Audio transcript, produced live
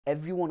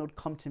Everyone would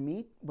come to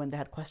me when they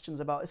had questions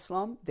about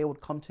Islam. They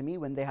would come to me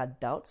when they had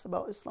doubts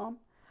about Islam.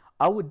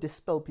 I would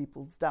dispel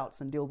people's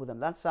doubts and deal with them.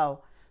 That's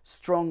how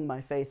strong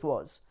my faith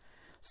was.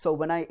 So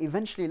when I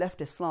eventually left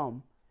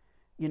Islam,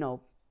 you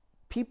know,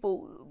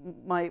 people,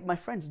 my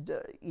friends,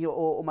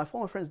 or my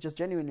former friends just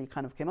genuinely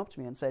kind of came up to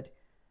me and said,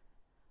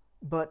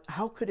 but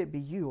how could it be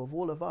you of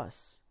all of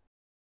us?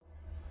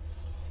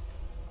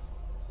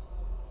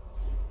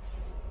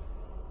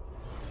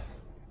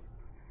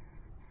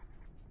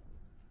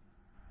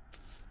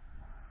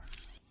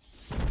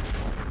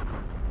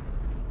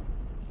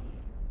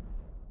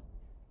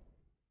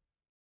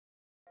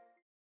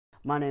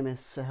 My name is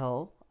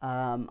Sohail.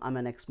 I'm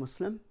an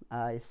ex-Muslim.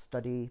 I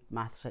study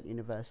maths at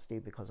university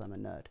because I'm a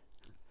nerd.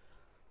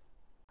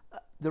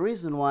 The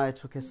reason why I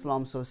took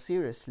Islam so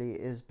seriously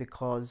is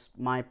because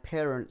my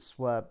parents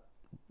were,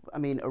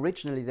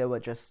 originally they were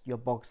just your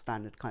bog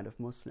standard kind of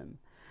Muslim.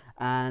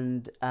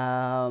 And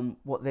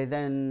what they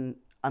then,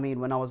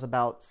 when I was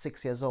about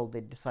 6 years old,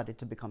 they decided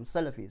to become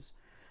Salafis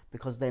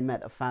because they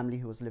met a family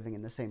who was living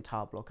in the same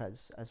tower block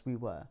as we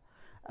were,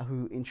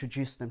 who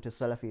introduced them to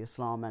Salafi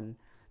Islam. And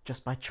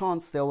just by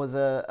chance, there was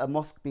a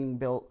mosque being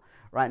built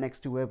right next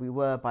to where we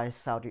were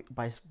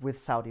with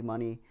Saudi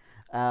money,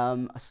 a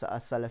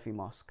Salafi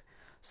mosque.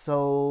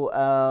 So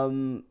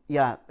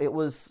yeah, it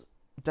was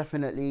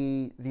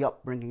definitely the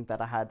upbringing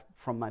that I had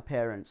from my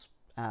parents,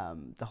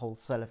 the whole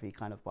Salafi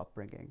kind of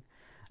upbringing,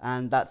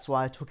 and that's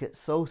why I took it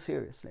so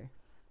seriously.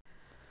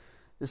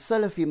 The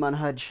Salafi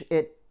manhaj,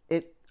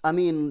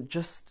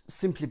 just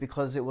simply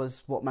because it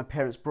was what my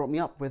parents brought me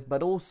up with,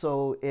 but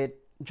also it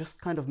just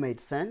kind of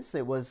made sense.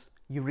 It was,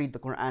 you read the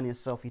Quran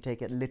yourself, you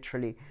take it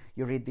literally,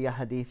 you read the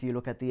hadith, you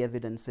look at the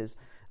evidences.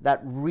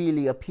 That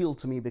really appealed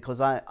to me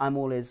because I'm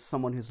always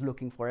someone who's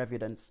looking for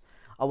evidence.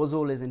 I was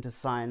always into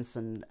science,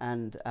 and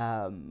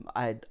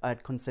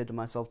I'd consider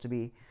myself to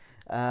be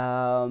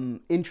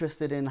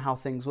interested in how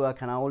things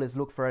work, and I always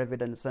look for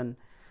evidence. And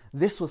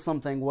this was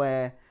something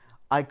where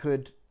I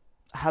could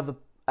have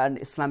an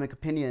Islamic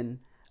opinion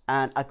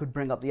and I could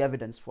bring up the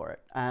evidence for it.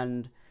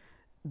 And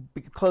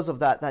because of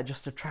that, that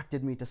just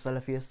attracted me to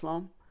Salafi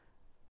Islam.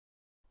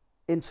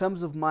 In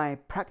terms of my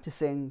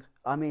practicing,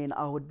 I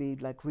would be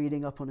like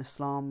reading up on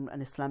Islam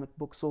and Islamic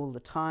books all the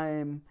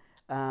time.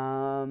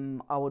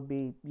 I would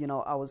be,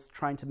 I was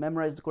trying to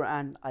memorize the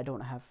Quran. I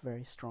don't have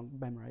very strong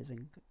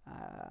memorizing.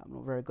 I'm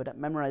not very good at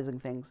memorizing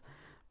things,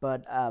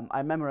 but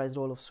I memorized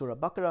all of Surah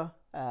Baqarah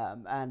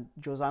and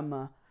Juz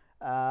Amma,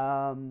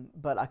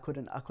 but I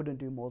couldn't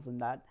do more than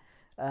that.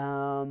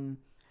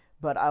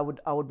 But I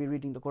would be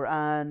reading the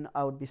Quran.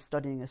 I would be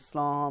studying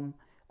Islam.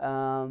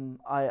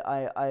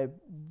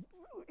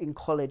 In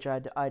college,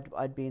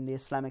 I'd be in the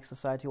Islamic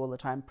Society all the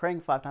time,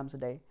 praying 5 times a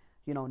day.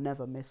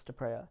 Never missed a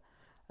prayer.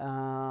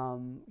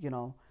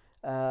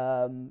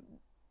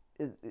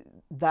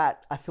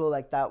 That I feel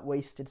like that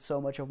wasted so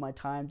much of my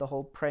time. The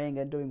whole praying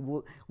and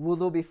doing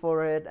wudu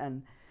before it,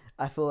 and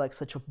I feel like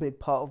such a big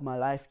part of my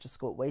life just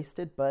got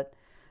wasted. But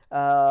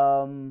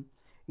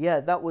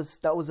yeah, that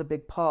was a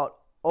big part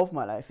of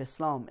my life.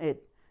 Islam,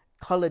 it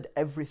colored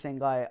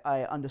everything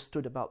I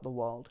understood about the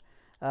world,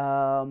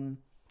 and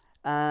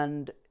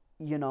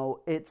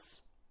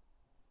it's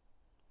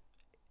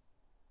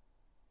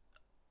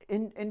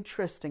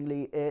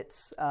interestingly,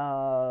 it's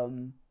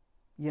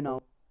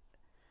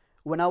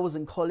when I was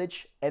in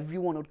college,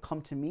 everyone would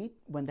come to me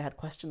when they had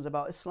questions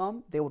about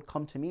Islam. They would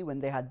come to me when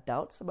they had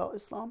doubts about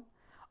Islam.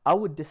 I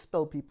would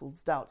dispel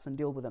people's doubts and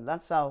deal with them.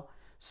 That's how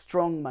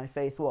strong my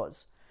faith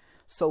was.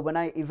 So when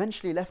I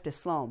eventually left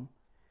Islam,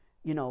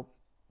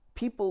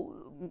 people,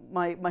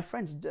 my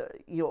friends,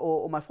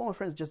 or my former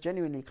friends just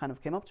genuinely kind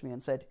of came up to me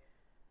and said,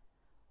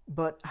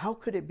 but how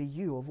could it be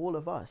you of all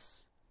of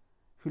us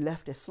who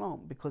left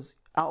Islam? Because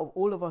out of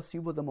all of us,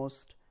 you were the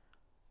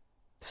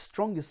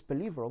strongest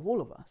believer of all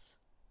of us.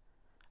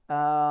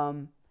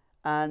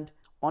 And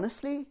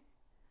honestly,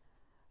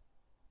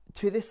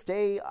 to this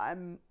day,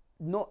 I'm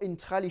not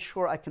entirely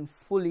sure I can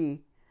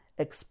fully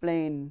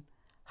explain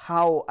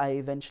how I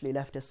eventually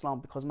left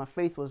Islam, because my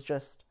faith was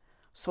just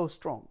so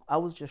strong. I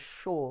was just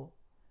sure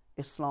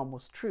Islam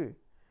was true.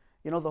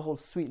 The whole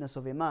sweetness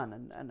of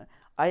Iman, and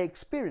I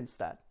experienced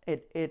that.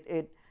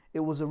 It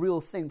was a real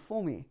thing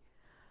for me.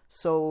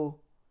 So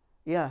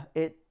yeah,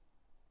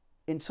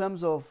 in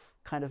terms of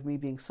kind of me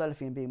being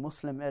Salafi and being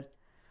Muslim,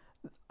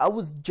 I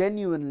was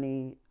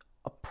genuinely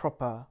a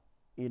proper,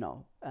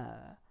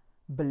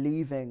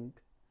 believing,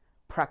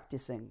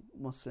 practicing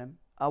Muslim.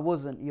 I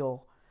wasn't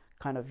your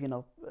kind of, a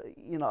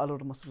lot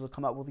of Muslims will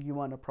come out with, you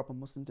weren't a proper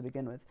Muslim to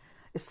begin with.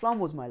 Islam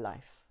was my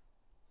life,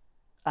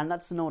 and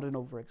that's not an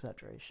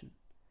over-exaggeration.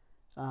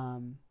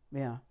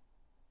 Yeah.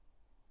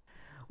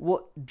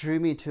 What drew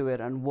me to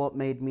it and what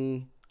made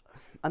me,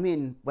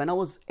 when I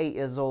was 8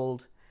 years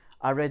old,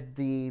 I read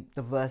the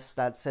verse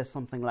that says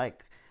something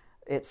like,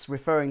 it's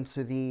referring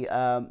to the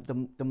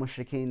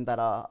mushrikeen that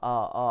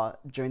are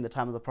during the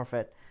time of the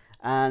Prophet,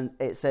 and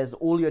it says,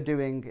 all you're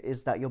doing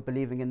is that you're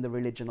believing in the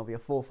religion of your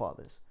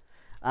forefathers.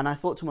 And I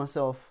thought to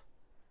myself,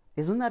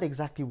 isn't that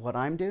exactly what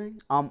I'm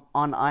doing?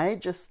 Aren't I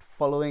just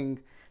following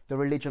the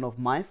religion of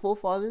my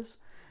forefathers.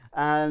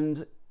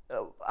 And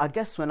I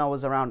guess when I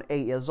was around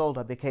 8 years old,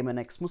 I became an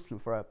ex-Muslim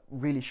for a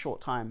really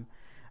short time,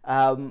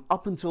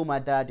 up until my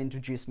dad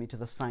introduced me to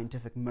the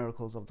scientific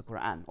miracles of the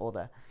Quran, or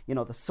the, you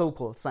know, the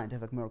so-called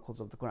scientific miracles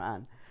of the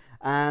Quran.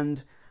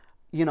 And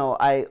you know,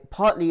 I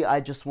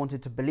just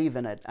wanted to believe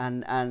in it,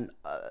 and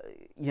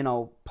you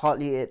know,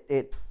 partly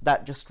it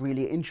that just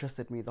really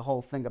interested me, the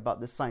whole thing about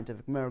the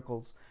scientific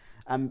miracles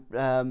and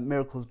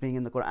miracles being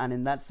in the Quran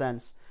in that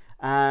sense,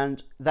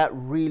 and that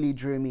really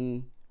drew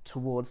me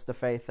towards the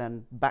faith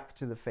and back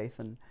to the faith,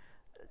 and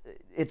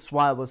it's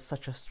why I was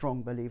such a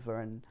strong believer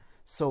and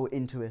so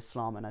into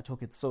Islam, and I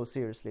took it so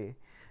seriously.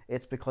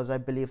 It's because I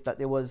believed that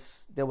there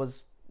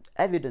was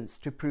evidence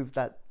to prove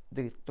that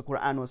the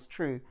Quran was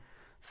true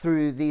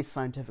through these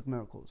scientific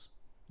miracles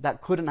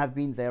that couldn't have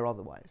been there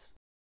otherwise.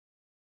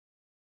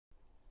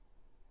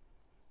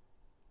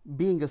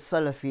 Being a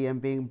Salafi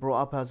and being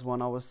brought up as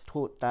one, I was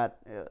taught that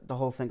the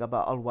whole thing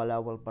about al-wala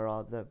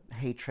wal-bara, the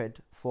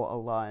hatred for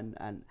Allah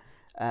and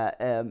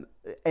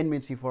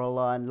enmity for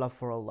Allah and love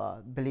for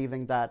Allah,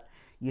 believing that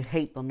you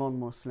hate the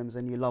non-Muslims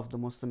and you love the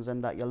Muslims,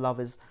 and that your love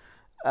is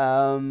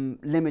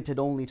limited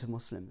only to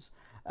Muslims.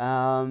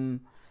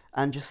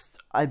 And just,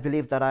 I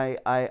believe that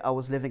I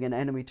was living in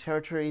enemy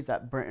territory,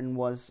 that Britain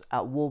was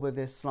at war with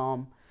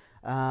Islam.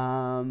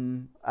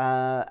 And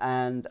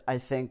I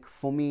think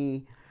for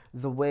me,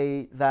 the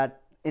way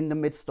that in the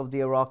midst of the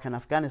Iraq and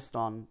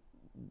Afghanistan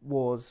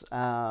wars,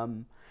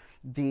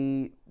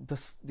 the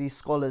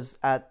scholars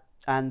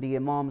and the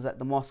imams at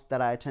the mosque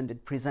that I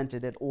attended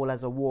presented it all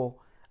as a war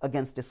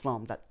against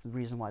Islam, that the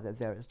reason why they're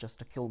there is just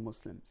to kill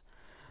Muslims.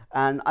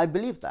 And I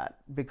believe that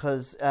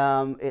because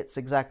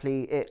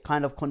it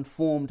kind of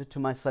conformed to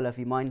my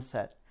Salafi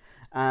mindset.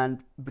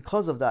 And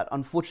because of that,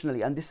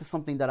 unfortunately, and this is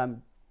something that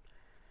I'm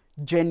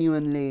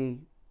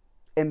genuinely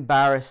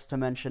embarrassed to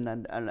mention,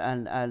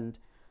 and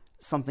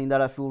something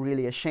that I feel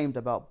really ashamed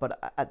about,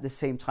 but at the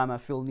same time I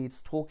feel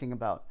needs talking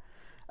about,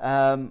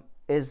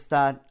 is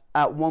that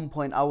at one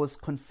point I was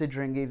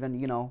considering even,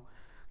 you know,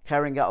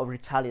 carrying out a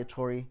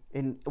retaliatory,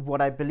 in what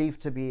I believe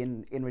to be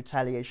in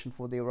retaliation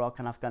for the Iraq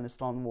and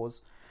Afghanistan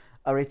wars,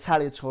 a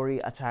retaliatory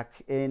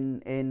attack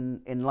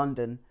in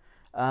London.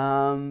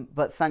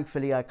 But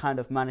thankfully I kind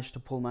of managed to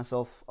pull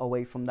myself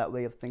away from that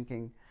way of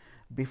thinking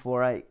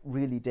before I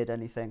really did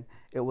anything.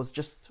 It was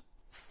just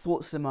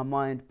thoughts in my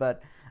mind,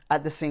 but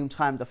at the same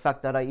time, the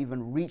fact that I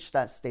even reached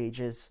that stage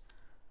is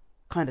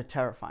kind of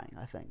terrifying,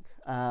 I think.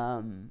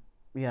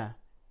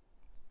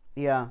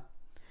 Yeah.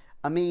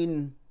 I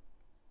mean,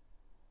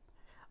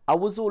 I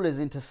was always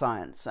into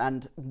science,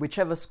 and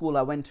whichever school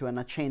I went to, and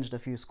I changed a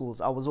few schools,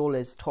 I was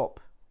always top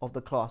of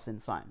the class in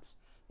science,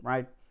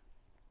 right?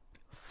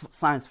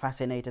 Science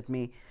fascinated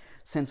me.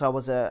 Since I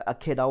was a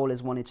kid, I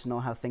always wanted to know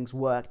how things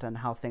worked and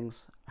how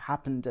things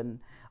happened, and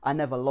I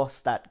never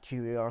lost that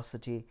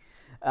curiosity.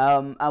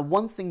 And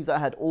one thing that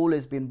had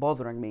always been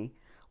bothering me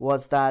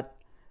was that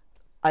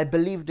I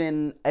believed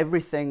in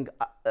everything,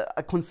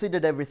 I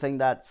considered everything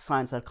that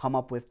science had come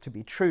up with to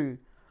be true,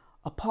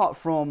 apart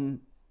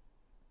from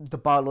the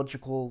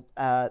biological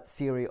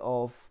theory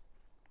of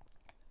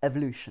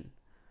evolution.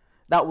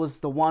 That was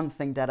the one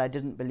thing that I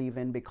didn't believe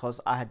in,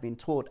 because I had been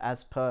taught,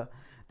 as per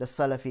the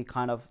Salafi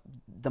kind of,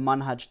 the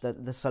manhaj, the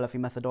Salafi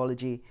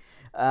methodology,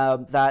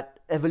 that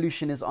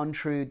evolution is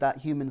untrue, that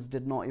humans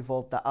did not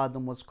evolve, that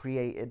Adam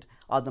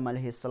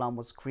alayhi salam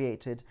was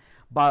created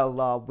by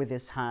Allah with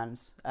his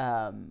hands,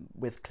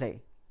 with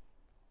clay.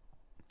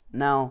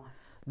 Now,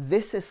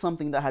 this is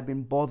something that had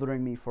been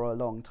bothering me for a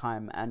long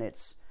time, and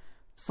it's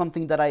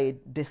something that I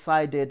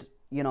decided,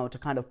 you know, to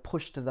kind of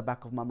push to the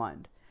back of my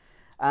mind.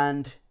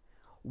 And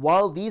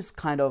while these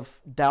kind of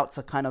doubts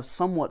are kind of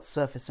somewhat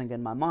surfacing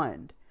in my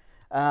mind,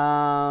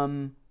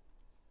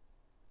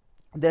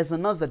 there's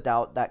another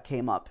doubt that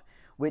came up,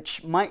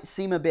 which might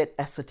seem a bit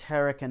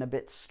esoteric and a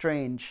bit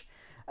strange,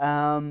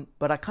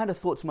 but I kind of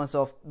thought to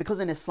myself, because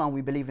in Islam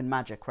we believe in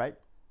magic, right?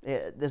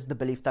 There's the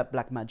belief that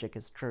black magic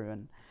is true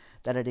and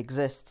that it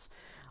exists.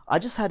 I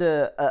just had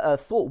a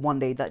thought one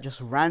day that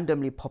just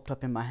randomly popped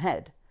up in my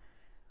head.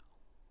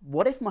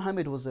 What if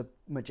Muhammad was a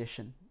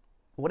magician?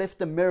 What if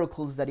the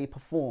miracles that he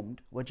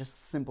performed were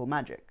just simple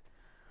magic?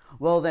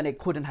 Well, then it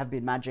couldn't have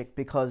been magic,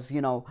 because,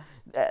 you know,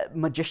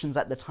 magicians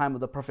at the time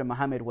of the Prophet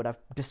Muhammad would have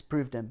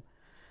disproved him.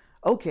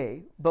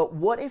 Okay, but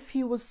what if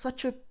he was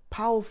such a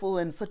powerful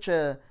and such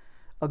a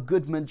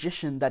good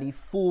magician that he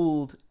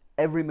fooled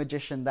every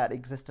magician that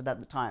existed at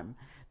the time?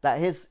 That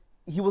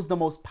he was the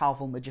most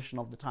powerful magician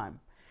of the time,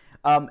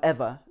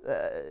 ever,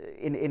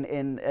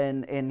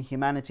 in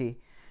humanity.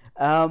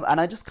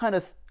 And I just kind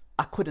of,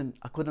 I couldn't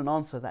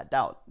answer that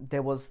doubt.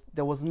 There was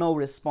no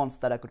response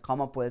that I could come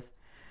up with.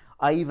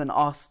 I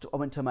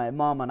went to my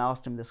imam and I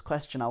asked him this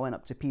question. I went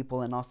up to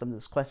people and asked them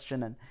this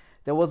question, and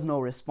there was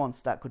no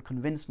response that could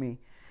convince me.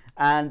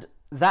 And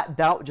that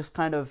doubt just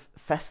kind of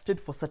festered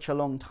for such a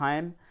long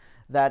time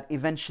that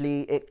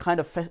eventually it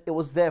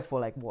was there for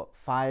like, what,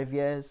 5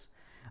 years?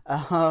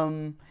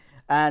 And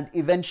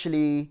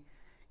eventually,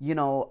 you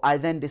know, I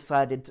then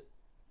decided,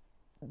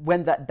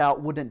 when that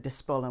doubt wouldn't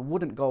dispel and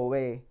wouldn't go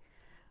away,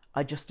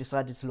 I just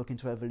decided to look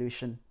into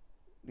evolution,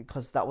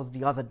 because that was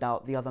the other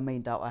doubt, the other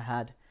main doubt I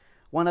had.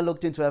 When I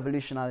looked into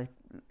evolution, I,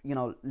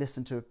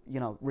 listened to,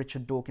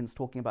 Richard Dawkins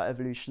talking about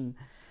evolution,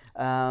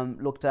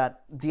 looked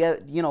at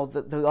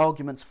the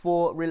arguments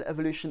for real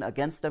evolution,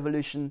 against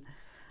evolution,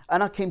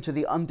 and I came to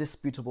the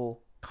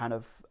undisputable kind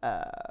of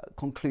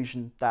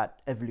conclusion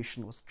that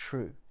evolution was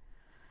true.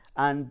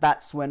 And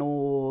that's when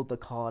all the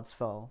cards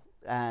fell.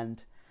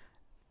 And,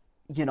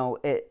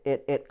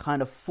 it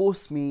kind of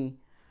forced me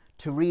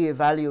to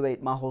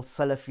reevaluate my whole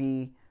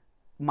Salafi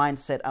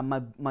mindset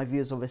and my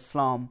views of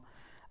Islam.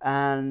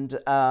 And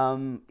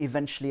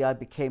eventually I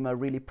became a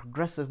really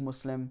progressive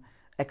Muslim,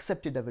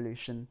 accepted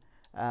evolution.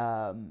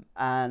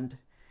 And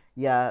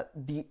yeah,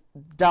 the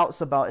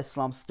doubts about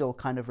Islam still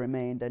kind of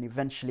remained. And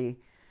eventually,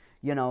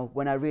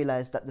 when I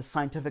realized that the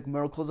scientific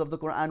miracles of the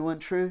Quran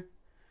weren't true,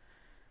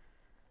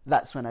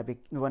 that's when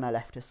I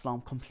left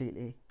Islam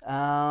completely.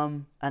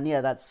 And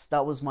yeah,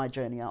 that was my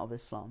journey out of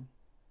Islam.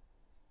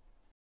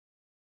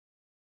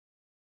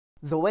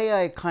 The way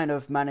I kind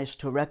of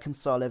managed to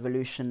reconcile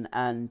evolution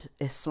and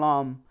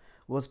Islam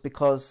was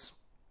because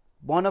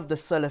one of the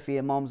Salafi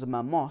Imams in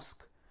my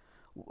mosque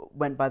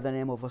went by the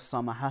name of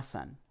Osama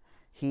Hassan.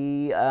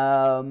 He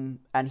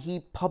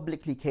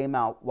publicly came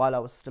out while I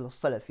was still a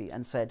Salafi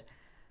and said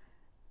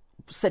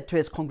to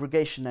his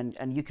congregation,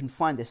 and you can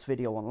find this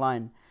video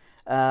online,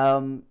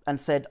 and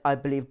said, I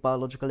believe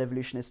biological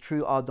evolution is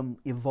true. Adam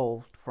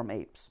evolved from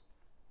apes.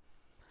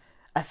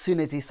 As soon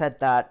as he said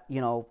that,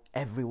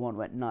 everyone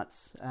went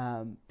nuts.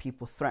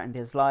 People threatened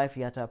his life.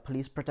 He had to have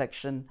police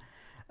protection.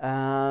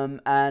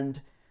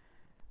 And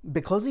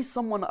because he's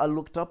someone I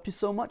looked up to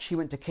so much, he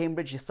went to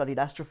Cambridge, he studied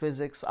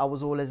astrophysics. I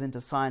was always into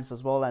science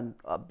as well and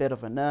a bit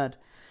of a nerd.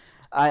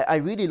 I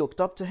really looked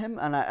up to him,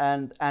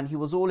 and he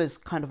was always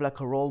kind of like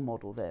a role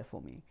model there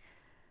for me.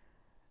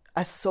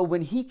 So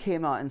when he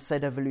came out and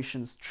said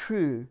evolution's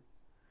true,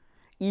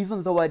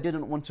 even though I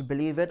didn't want to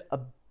believe it, a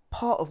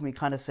part of me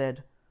kind of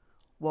said,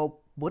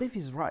 well, what if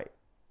he's right?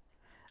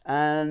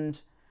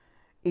 And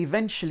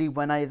eventually,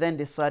 when I then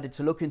decided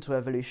to look into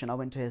evolution, I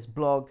went to his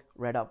blog,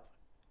 read up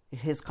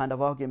his kind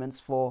of arguments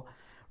for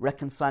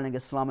reconciling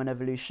Islam and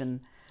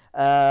evolution.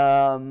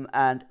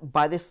 And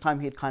by this time,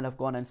 he had kind of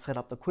gone and set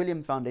up the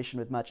Quilliam Foundation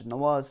with Majid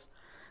Nawaz.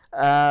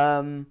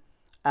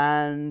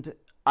 And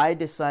I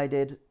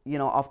decided,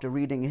 after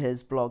reading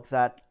his blog,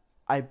 that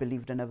I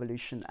believed in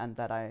evolution and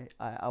that I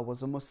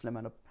was a Muslim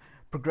and a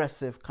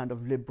progressive kind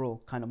of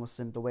liberal kind of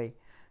Muslim, the way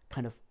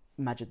kind of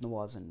Majid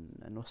Nawaz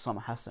and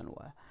Osama Hassan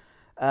were.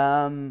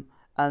 And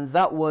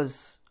that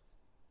was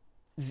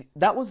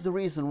the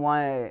reason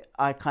why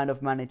I kind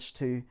of managed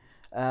to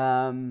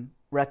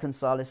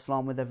reconcile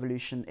Islam with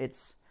evolution.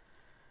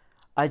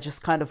 I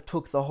just kind of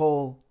took the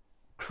whole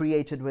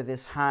created with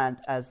his hand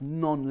as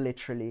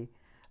non-literally,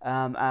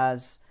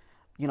 as,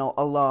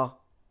 Allah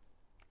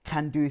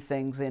can do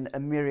things in a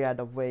myriad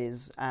of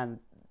ways, and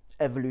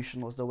evolution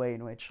was the way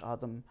in which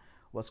Adam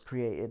was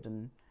created.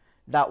 And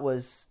that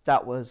was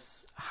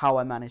how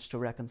I managed to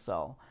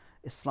reconcile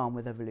Islam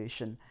with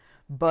evolution.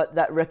 But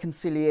that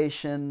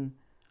reconciliation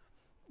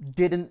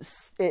didn't,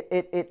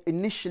 it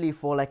initially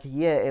for like a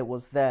year it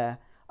was there.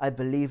 I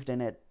believed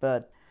in it,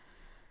 but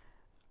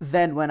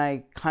then when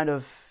I kind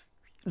of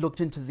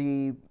looked into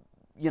the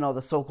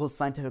so-called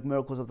scientific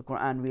miracles of the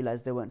Quran,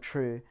 realized they weren't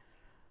true,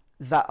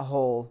 that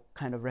whole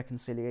kind of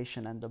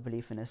reconciliation and the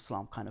belief in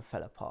Islam kind of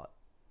fell apart.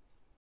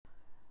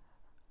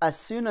 As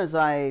soon as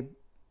I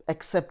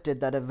accepted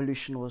that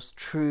evolution was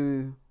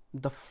true,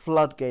 the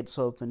floodgates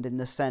opened, in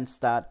the sense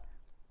that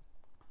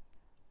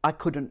I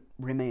couldn't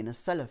remain a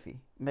Salafi,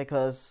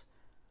 because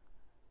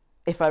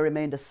if I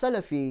remained a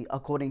Salafi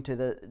according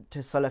to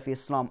Salafi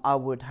Islam, I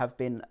would have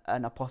been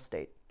an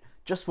apostate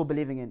just for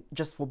believing in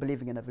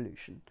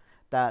evolution,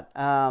 that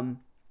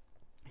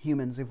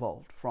humans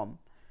evolved from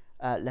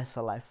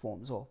lesser life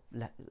forms, or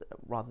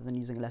rather than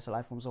using lesser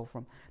life forms, or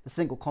from the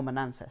single common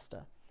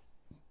ancestor.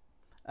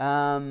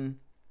 As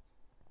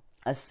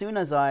soon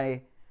as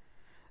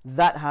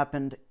that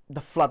happened, the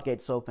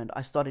floodgates opened.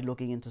 I started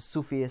looking into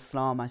Sufi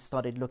Islam, I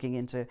started looking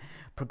into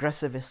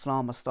progressive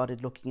Islam, I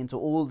started looking into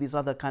all these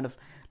other kind of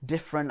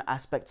different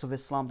aspects of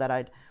Islam that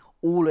I'd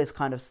always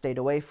kind of stayed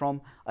away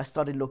from. I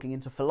started looking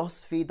into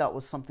philosophy. That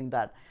was something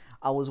that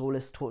I was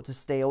always taught to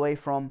stay away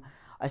from.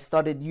 I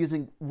started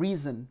using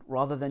reason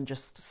rather than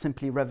just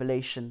simply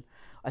revelation.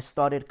 I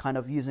started kind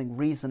of using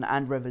reason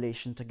and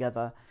revelation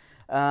together.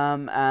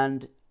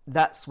 And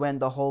that's when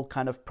the whole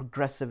kind of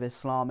progressive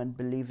Islam and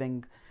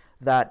believing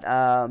that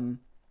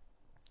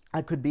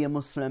I could be a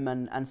Muslim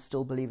and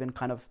still believe in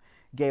kind of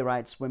gay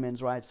rights,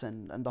 women's rights,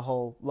 and the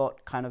whole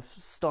lot kind of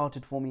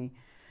started for me.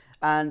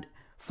 And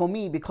for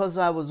me, because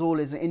I was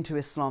always into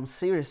Islam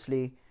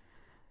seriously,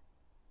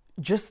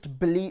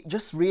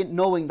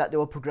 knowing that there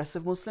were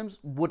progressive Muslims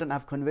wouldn't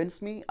have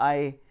convinced me.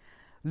 I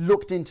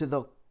looked into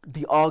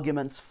the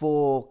arguments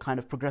for kind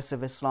of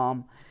progressive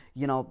Islam.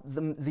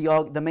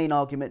 The main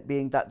argument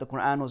being that the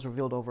Quran was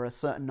revealed over a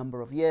certain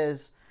number of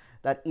years,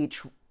 that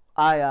each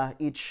ayah,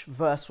 each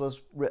verse was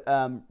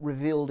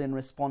revealed in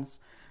response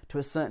to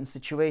a certain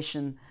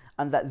situation,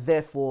 and that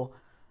therefore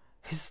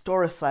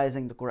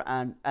historicizing the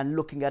Quran and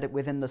looking at it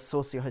within the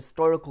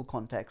socio-historical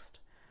context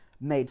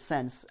made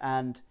sense.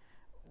 And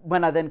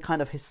when I then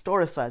kind of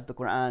historicized the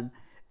Quran,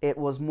 it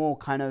was more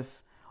kind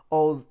of,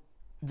 oh,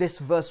 this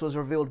verse was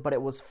revealed, but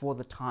it was for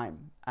the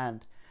time,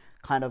 and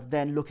kind of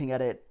then looking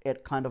at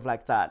it kind of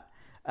like that.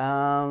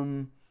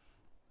 And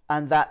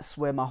that's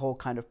where my whole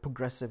kind of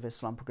progressive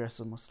Islam,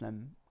 progressive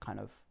Muslim kind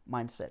of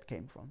mindset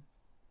came from.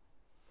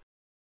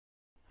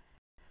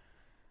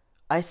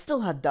 I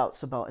still had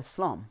doubts about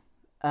Islam.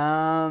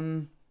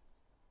 And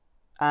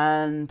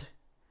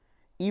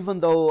even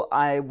though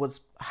I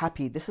was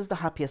happy, this is the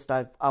happiest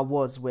I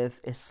was with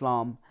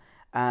Islam,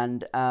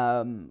 and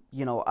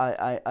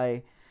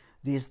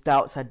these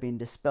doubts had been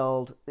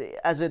dispelled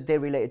as they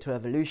related to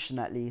evolution,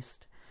 at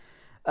least.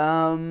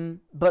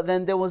 But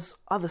then there was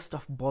other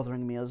stuff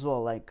bothering me as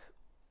well, like,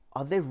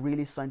 are there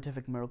really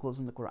scientific miracles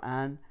in the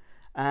Quran?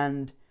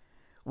 And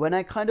when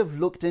I kind of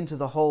looked into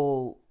the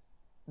whole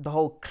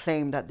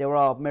claim that there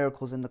are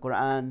miracles in the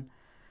Quran,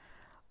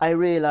 I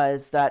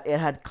realized that it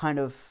had kind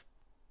of,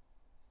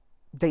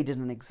 they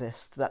didn't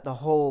exist. That the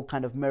whole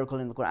kind of miracle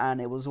in the Quran,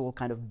 it was all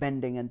kind of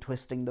bending and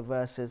twisting the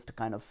verses to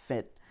kind of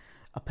fit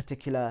a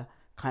particular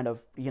kind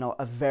of,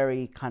 a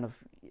very kind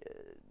of,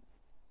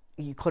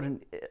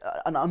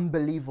 an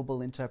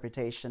unbelievable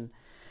interpretation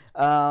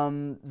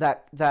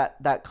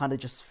that kind of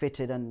just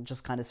fitted and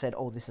just kind of said,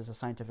 oh, this is a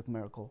scientific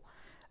miracle.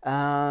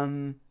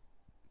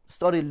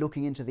 Started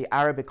looking into the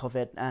Arabic of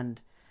it,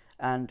 and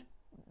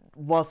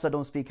whilst I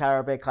don't speak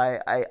Arabic,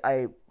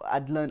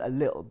 I'd learned a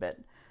little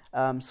bit,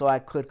 so I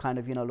could kind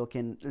of look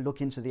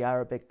into the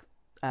Arabic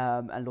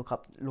and look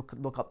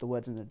up the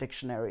words in the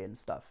dictionary and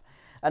stuff,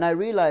 and I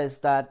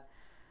realized that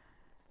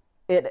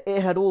it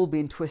had all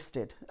been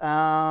twisted.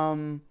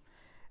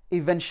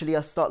 Eventually,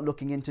 I start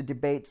looking into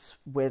debates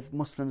with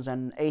Muslims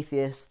and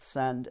atheists,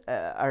 and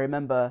I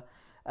remember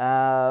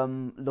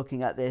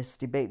looking at this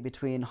debate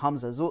between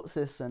Hamza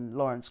Zutsis and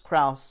Lawrence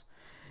Krauss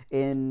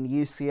in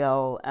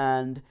UCL,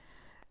 and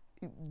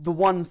the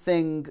one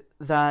thing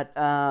that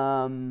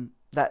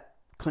that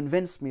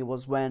convinced me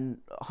was when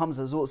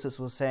Hamza Zutsis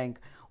was saying,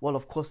 well,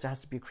 of course there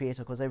has to be a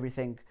creator, because every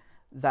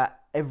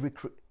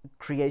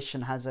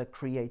creation has a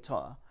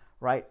creator,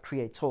 right?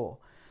 Creator.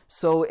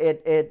 So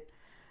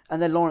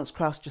and then Lawrence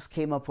Krauss just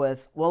came up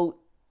with, well,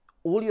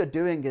 all you're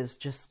doing is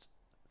just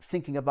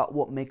thinking about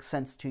what makes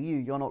sense to you.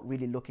 You're not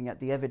really looking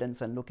at the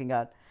evidence and looking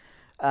at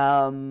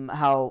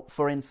how,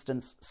 for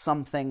instance,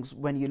 some things,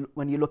 when you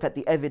look at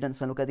the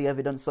evidence and look at the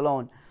evidence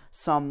alone,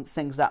 some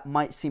things that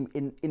might seem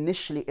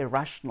initially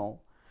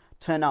irrational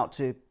turn out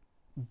to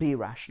be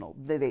rational.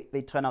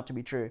 They turn out to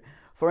be true.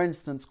 For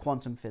instance,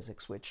 quantum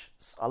physics, which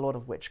a lot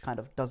of which kind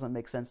of doesn't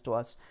make sense to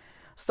us.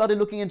 Started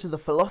looking into the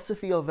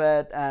philosophy of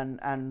it,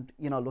 and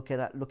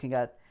looking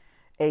at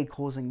A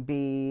causing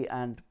B,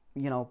 and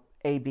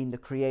A being the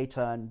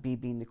creator and B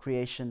being the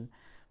creation,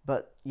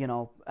 but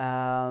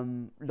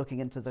looking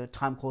into the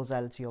time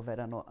causality of it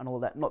and all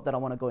that. Not that I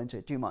want to go into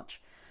it too much.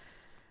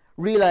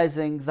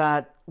 Realizing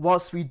that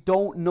whilst we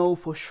don't know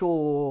for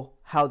sure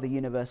how the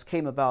universe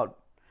came about,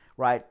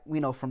 right? We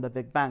know from the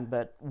Big Bang,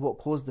 but what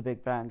caused the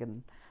Big Bang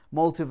and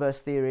multiverse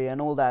theory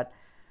and all that,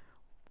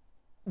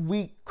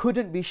 we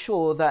couldn't be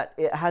sure that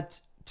it had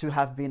to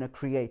have been a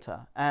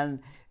creator.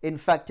 And in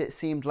fact, it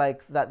seemed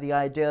like that the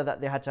idea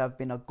that there had to have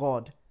been a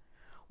God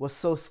was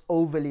so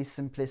overly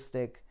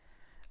simplistic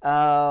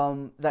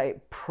that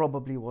it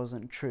probably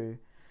wasn't true.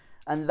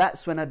 And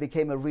that's when I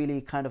became a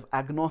really kind of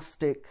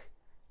agnostic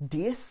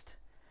deist.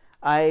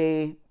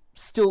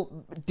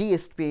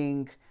 Deist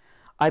being,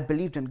 I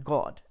believed in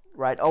God,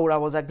 right? Or I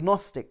was an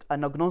agnostic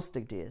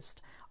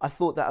deist. I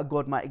thought that a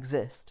God might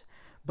exist.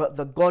 But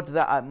the God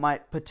that I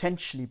might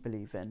potentially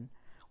believe in,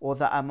 or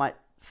that I might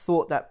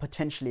thought that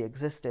potentially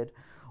existed,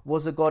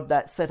 was a God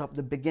that set up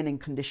the beginning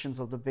conditions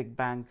of the Big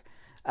Bang,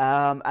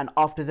 and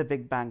after the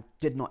Big Bang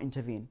did not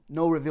intervene.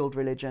 No revealed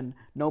religion,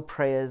 no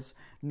prayers,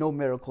 no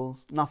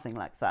miracles, nothing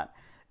like that.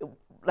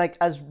 Like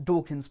as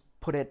Dawkins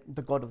put it,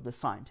 the God of the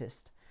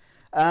scientist.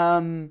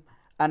 And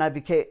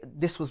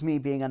this was me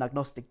being an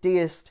agnostic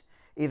deist,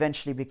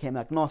 eventually became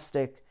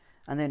agnostic,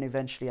 and then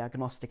eventually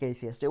agnostic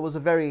atheist. It was a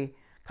very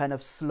kind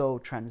of slow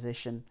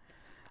transition,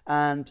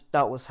 and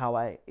that was how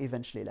I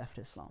eventually left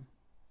Islam.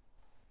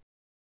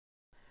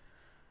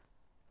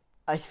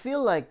 I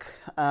feel like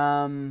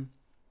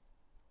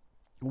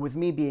with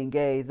me being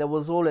gay, there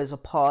was always a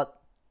part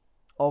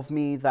of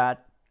me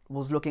that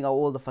was looking at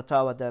all the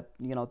fatwa,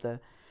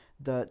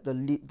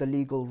 the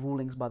legal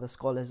rulings by the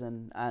scholars,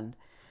 and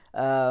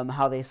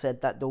how they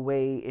said that the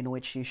way in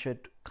which you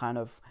should kind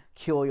of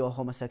cure your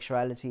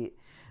homosexuality,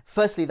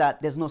 firstly,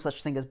 that there's no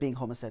such thing as being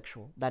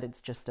homosexual, that it's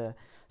just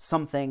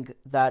something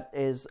that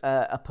is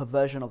a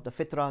perversion of the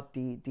fitrah,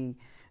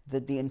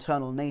 the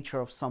internal nature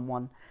of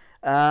someone,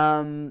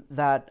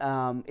 that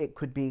it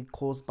could be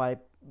caused by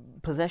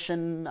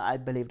possession. I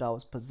believed I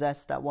was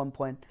possessed at one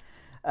point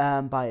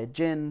by a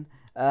jinn,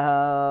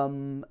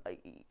 and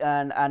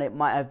it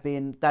might have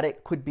been that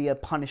it could be a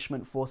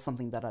punishment for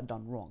something that I'd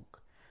done wrong,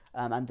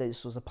 and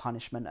this was a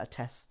punishment, a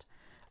test,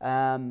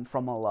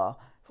 from Allah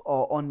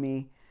or on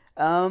me,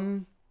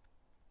 um,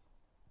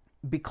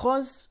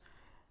 because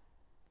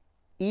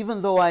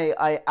even though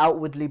I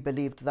outwardly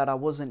believed that I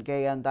wasn't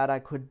gay and that I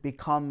could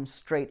become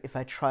straight if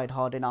I tried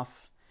hard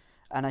enough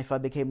and if I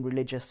became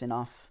religious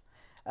enough.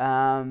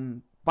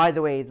 By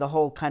the way, the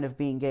whole kind of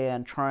being gay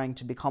and trying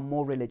to become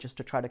more religious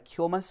to try to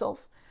cure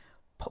myself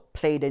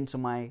played into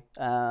my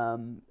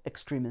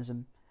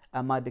extremism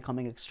and my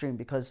becoming extreme,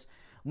 because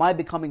my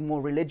becoming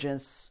more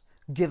religious,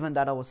 given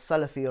that I was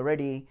Salafi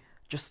already,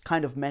 just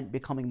kind of meant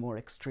becoming more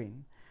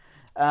extreme.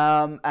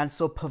 And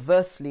so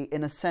perversely,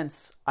 in a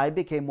sense, I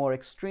became more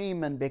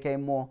extreme and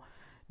became more,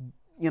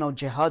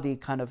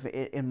 jihadi kind of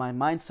in my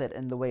mindset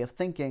and the way of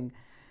thinking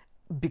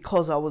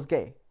because I was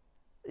gay.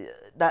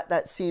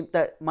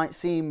 That might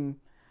seem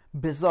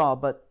bizarre,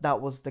 but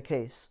that was the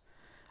case.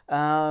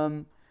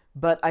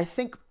 But I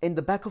think in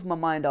the back of my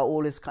mind,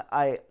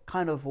 I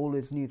kind of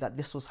always knew that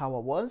this was how I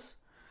was,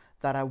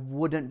 that I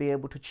wouldn't be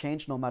able to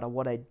change no matter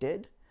what I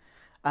did.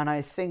 And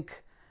I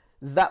think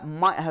that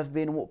might have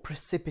been what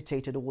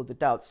precipitated all the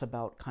doubts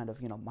about kind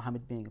of,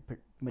 Muhammad being a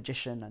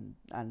magician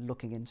and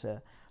looking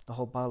into the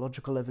whole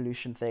biological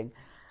evolution thing.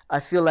 I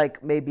feel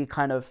like maybe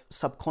kind of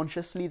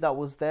subconsciously that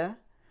was there.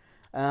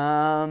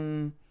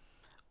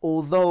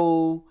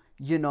 Although,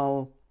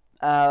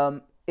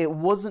 it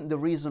wasn't the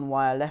reason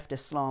why I left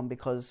Islam,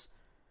 because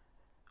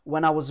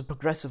when I was a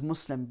progressive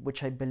Muslim,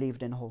 which I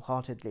believed in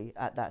wholeheartedly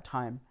at that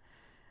time,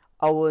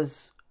 I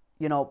was,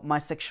 my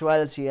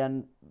sexuality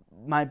and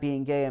my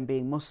being gay and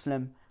being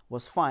Muslim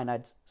was fine.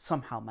 I'd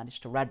somehow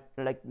managed to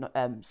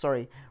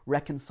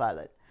reconcile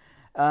it,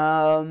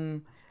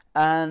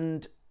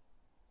 and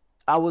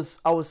I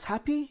was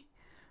happy.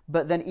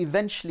 But then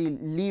eventually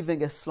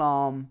leaving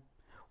Islam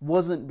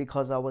wasn't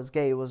because I was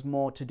gay. It was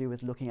more to do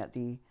with looking at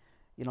the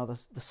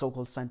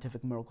so-called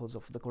scientific miracles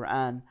of the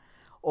Quran,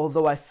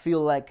 although I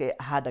feel like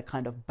it had a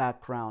kind of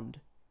background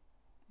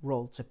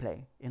role to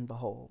play in the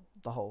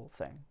whole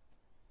thing.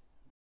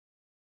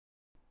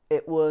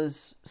 It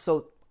was,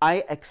 so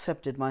I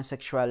accepted my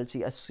sexuality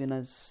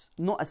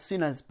not as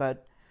soon as,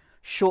 but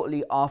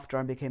shortly after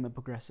I became a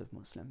progressive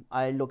Muslim.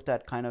 I looked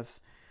at kind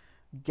of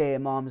gay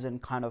imams and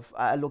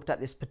I looked at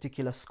this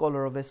particular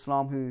scholar of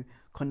Islam who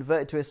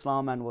converted to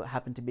Islam and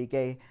happened to be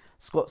gay,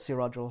 Scott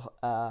Siraj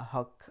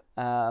al-Haq,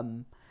 I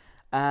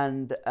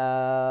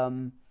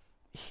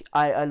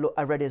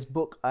read his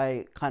book.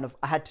 I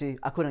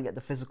couldn't get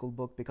the physical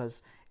book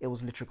because it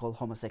was literally called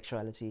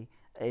Homosexuality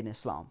in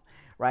Islam,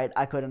 right?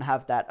 I couldn't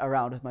have that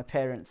around with my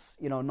parents,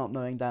 not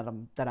knowing that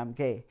I'm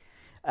gay,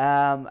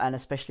 and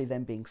especially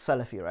them being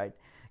Salafi, right?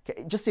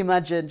 Just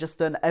imagine just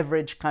an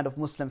average kind of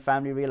Muslim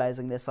family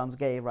realizing their son's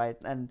gay, right?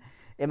 And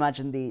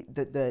imagine the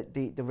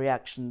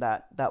reaction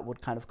that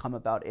would kind of come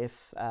about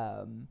if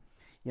a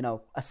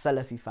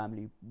Salafi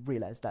family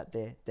realized that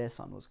their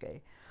son was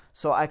gay.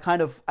 So I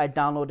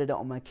downloaded it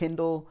on my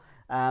Kindle,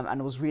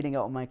 and was reading it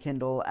on my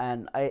Kindle,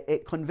 and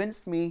it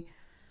convinced me.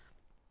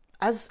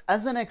 As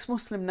an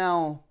ex-Muslim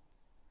now,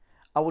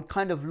 I would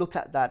kind of look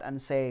at that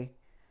and say,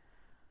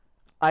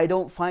 I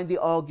don't find the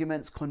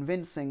arguments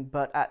convincing,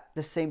 but at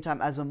the same time,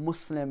 as a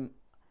Muslim,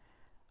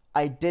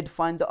 I did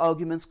find the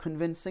arguments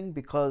convincing,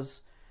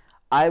 because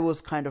I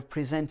was kind of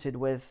presented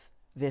with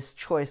this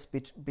choice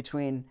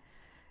between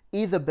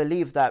either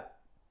believe that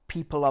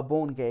people are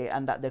born gay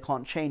and that they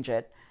can't change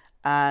it,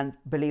 and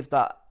believe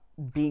that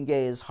being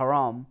gay is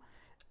haram.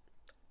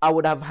 I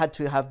would have had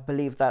to have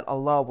believed that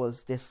Allah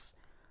was this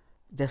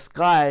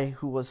guy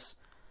who was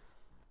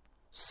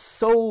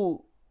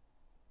so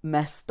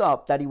messed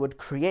up that he would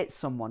create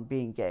someone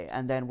being gay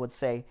and then would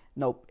say,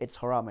 nope, it's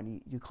haram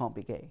and you can't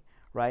be gay,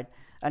 right?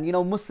 And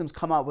Muslims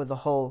come out with the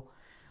whole,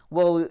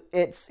 well,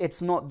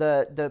 it's not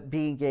the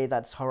being gay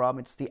that's haram,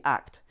 it's the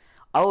act.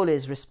 I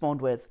always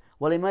respond with,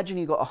 well, imagine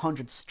you got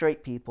 100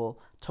 straight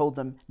people, told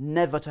them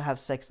never to have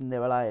sex in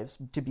their lives,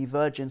 to be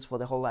virgins for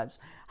their whole lives.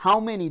 How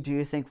many do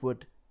you think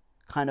would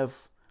kind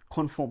of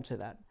conform to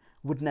that,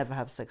 would never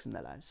have sex in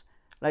their lives?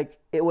 Like,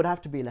 it would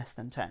have to be less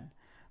than 10,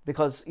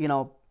 because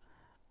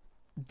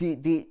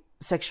the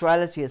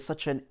sexuality is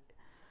such a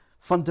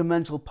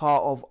fundamental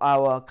part of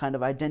our kind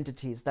of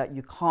identities that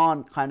you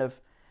can't kind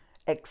of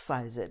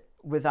excise it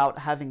without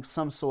having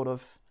some sort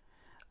of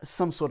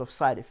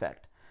side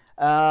effect.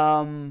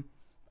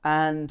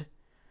 And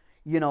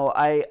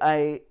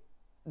I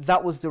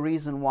that was the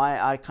reason why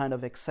I kind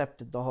of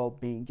accepted the whole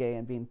being gay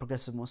and being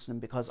progressive Muslim,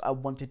 because I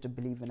wanted to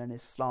believe in an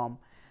Islam,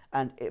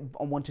 and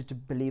I wanted to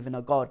believe in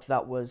a God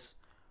that was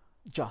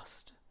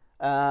just.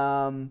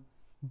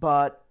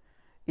 But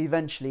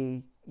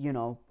eventually,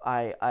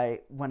 I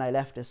when I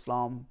left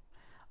Islam,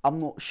 I'm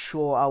not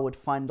sure I would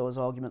find those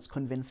arguments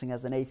convincing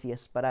as an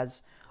atheist, but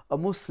as a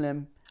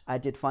Muslim, I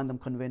did find them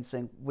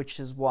convincing, which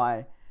is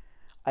why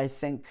I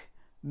think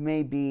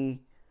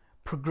maybe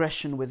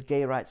progression with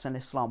gay rights and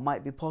Islam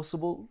might be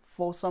possible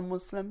for some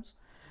Muslims,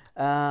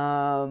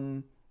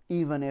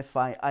 even if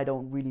I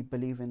don't really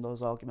believe in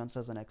those arguments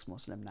as an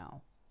ex-Muslim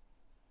now.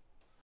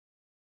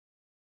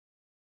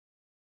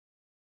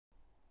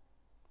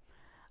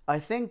 I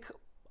think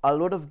a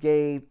lot of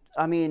gay,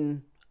 I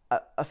mean,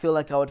 I feel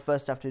like I would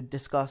first have to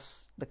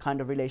discuss the kind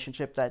of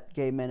relationship that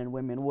gay men and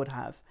women would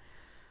have.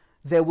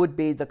 There would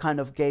be the kind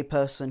of gay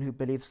person who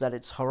believes that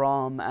it's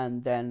haram,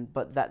 and then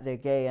but that they're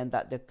gay and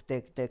that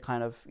they're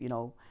kind of, you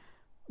know,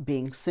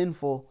 being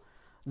sinful.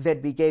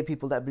 There'd be gay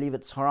people that believe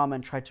it's haram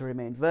and try to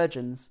remain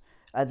virgins,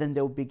 and then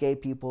there would be gay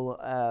people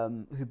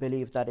who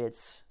believe that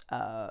it's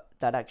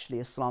that actually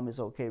Islam is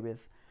okay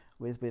with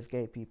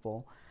gay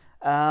people.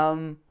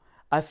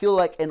 I feel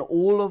like in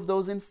all of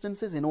those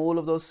instances, in all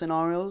of those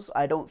scenarios,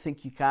 I don't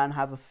think you can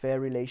have a fair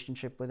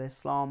relationship with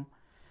Islam,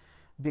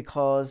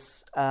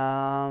 because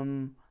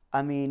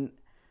I mean,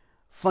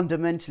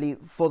 fundamentally,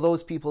 for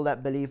those people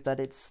that believe that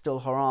it's still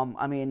haram,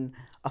 I mean,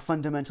 a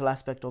fundamental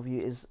aspect of you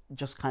is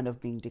just kind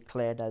of being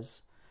declared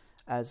as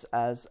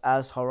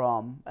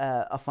haram.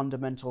 A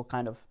fundamental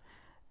kind of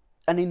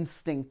an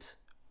instinct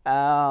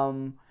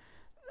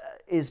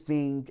is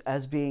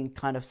being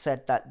kind of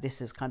said that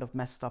this is kind of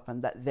messed up,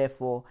 and that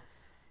therefore,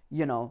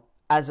 you know,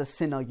 as a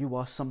sinner, you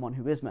are someone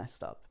who is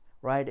messed up,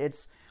 right?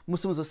 It's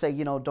Muslims will say,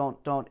 you know,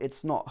 don't.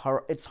 It's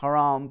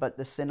haram, but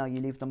the sinner, you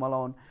leave them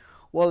alone.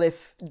 Well,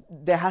 if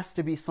there has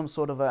to be some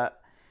sort of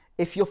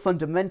if you're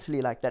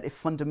fundamentally like that, if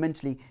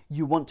fundamentally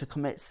you want to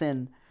commit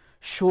sin,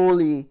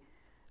 surely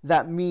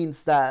that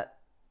means that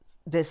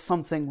there's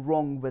something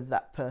wrong with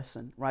that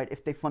person, right?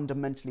 If they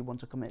fundamentally want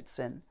to commit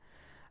sin.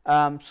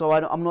 So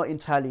I'm not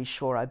entirely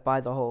sure I buy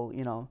the whole,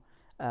 you know,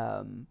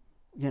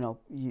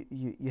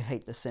 you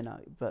hate the sinner,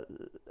 but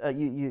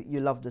you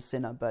love the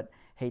sinner, but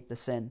hate the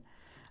sin.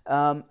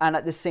 And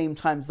at the same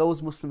time,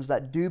 those Muslims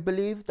that do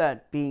believe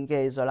that being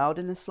gay is allowed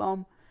in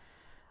Islam,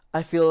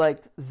 I feel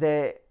like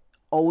their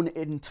own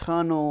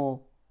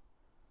internal,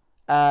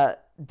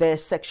 their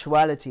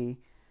sexuality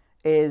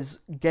is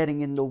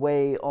getting in the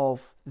way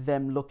of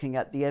them looking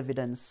at the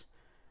evidence,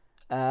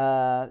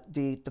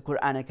 the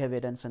Quranic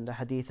evidence and the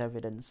Hadith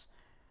evidence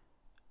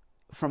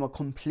from a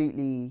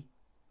completely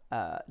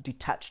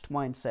detached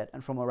mindset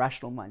and from a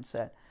rational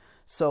mindset.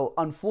 So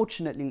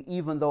unfortunately,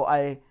 even though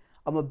I'm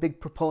a big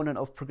proponent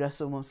of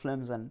progressive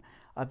Muslims, and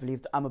I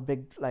believe that I'm a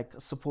big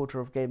supporter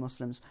of gay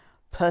Muslims,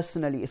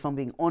 personally, if I'm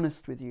being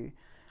honest with you,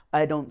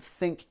 I don't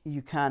think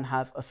you can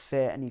have a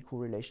fair and equal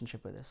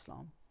relationship with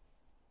Islam.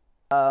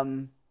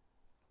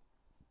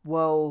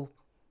 Well,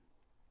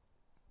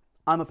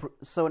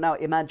 so now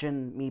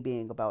imagine me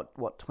being about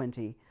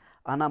 20,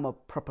 and I'm a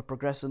proper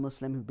progressive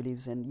Muslim who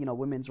believes in, you know,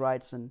 women's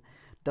rights and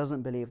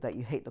doesn't believe that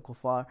you hate the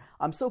kuffar.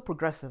 I'm so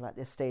progressive at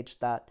this stage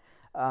that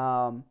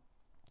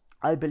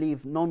I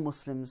believe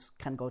non-Muslims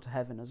can go to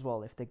heaven as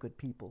well if they're good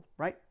people,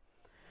 right?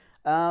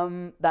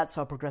 That's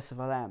how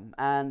progressive I am.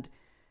 And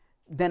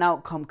then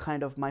out come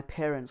kind of my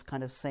parents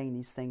kind of saying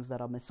these things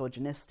that are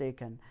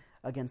misogynistic and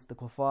against the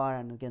kuffar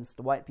and against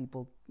the white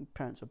people.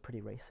 Parents were pretty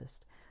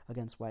racist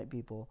against white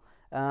people.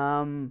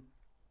 And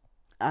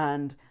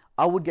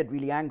I would get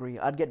really angry.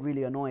 I'd get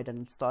really annoyed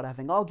and start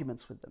having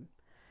arguments with them.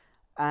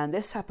 And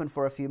this happened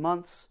for a few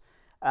months.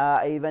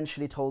 I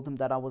eventually told them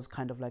that I was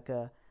kind of like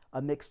a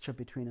mixture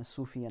between a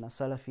Sufi and a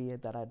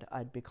Salafi, that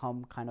I'd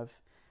become kind of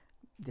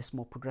this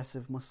more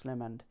progressive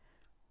Muslim, and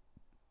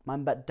my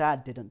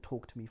dad didn't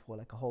talk to me for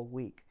like a whole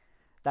week.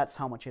 That's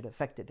how much it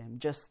affected him.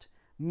 Just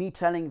me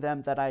telling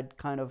them that I'd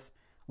kind of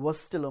was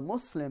still a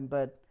Muslim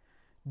but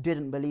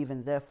didn't believe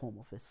in their form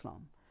of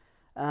Islam.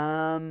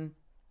 And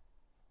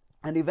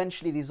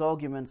eventually these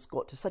arguments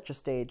got to such a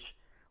stage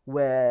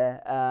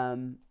where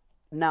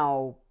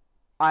now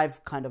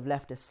I've kind of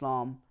left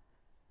Islam.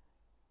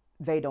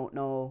 They don't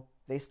know.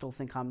 They still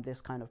think I'm this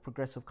kind of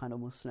progressive kind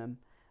of Muslim.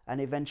 And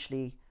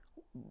eventually,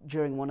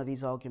 during one of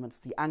these arguments,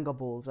 the anger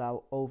boils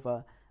out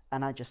over,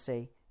 and I just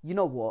say, you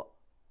know what?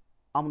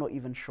 I'm not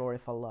even sure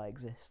if Allah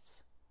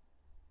exists.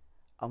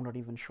 I'm not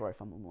even sure if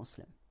I'm a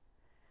Muslim.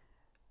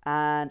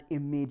 And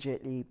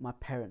immediately my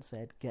parents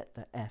said, get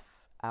the F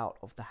out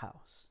of the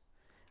house.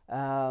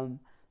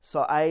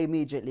 So I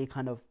immediately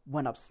kind of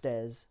went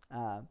upstairs,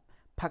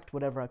 packed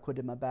whatever I could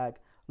in my bag,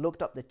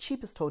 looked up the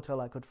cheapest hotel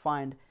I could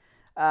find,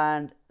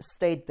 and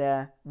stayed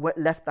there,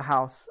 left the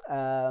house,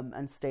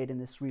 and stayed in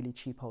this really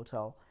cheap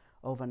hotel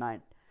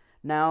overnight.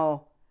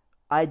 Now,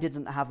 I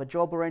didn't have a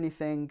job or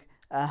anything.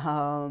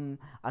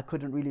 I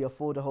couldn't really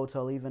afford a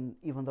hotel, even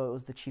though it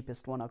was the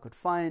cheapest one I could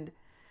find.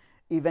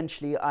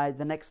 Eventually,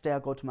 the next day I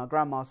go to my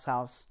grandma's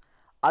house.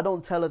 I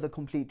don't tell her the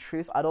complete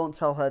truth. I don't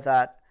tell her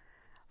that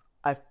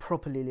I've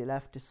properly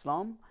left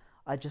Islam.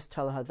 I just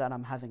tell her that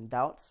I'm having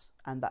doubts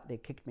and that they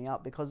kicked me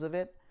out because of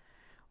it.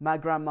 My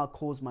grandma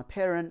calls my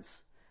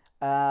parents.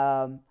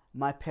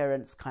 My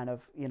parents kind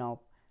of, you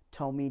know,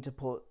 tell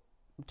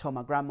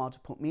my grandma to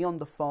put me on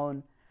the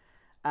phone.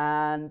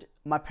 And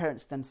my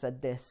parents then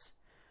said this.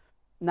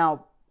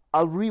 Now,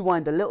 I'll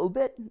rewind a little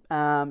bit.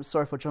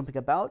 Sorry for jumping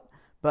about.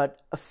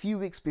 But a few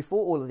weeks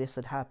before all of this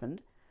had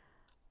happened,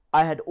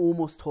 I had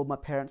almost told my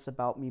parents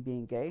about me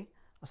being gay.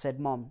 I said,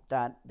 Mom,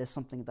 Dad, there's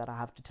something that I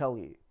have to tell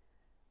you.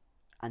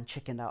 And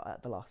chickened out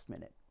at the last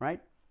minute, right?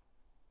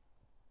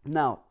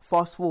 Now,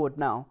 fast forward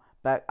now,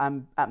 back,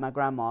 I'm at my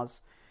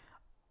grandma's.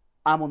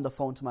 I'm on the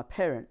phone to my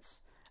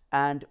parents.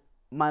 And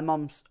my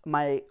mom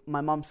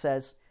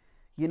says,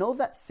 you know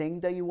that thing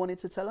that you wanted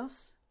to tell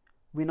us?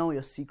 We know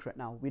your secret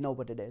now. We know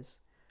what it is.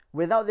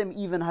 Without them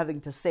even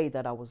having to say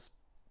that I was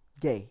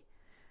gay,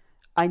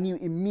 I knew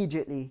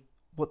immediately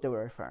what they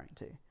were referring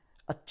to.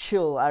 A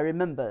chill, I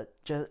remember,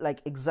 just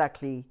like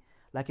exactly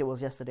like it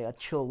was yesterday, a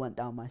chill went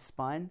down my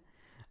spine.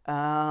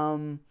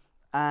 And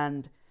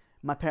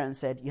my parents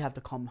said, you have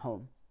to come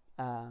home.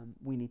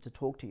 We need to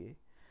talk to you.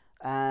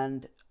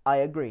 And I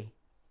agree.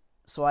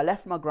 So I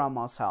left my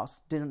grandma's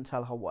house, didn't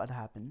tell her what had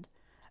happened.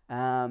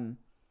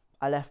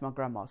 I left my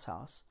grandma's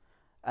house.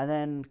 And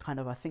then kind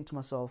of I think to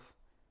myself,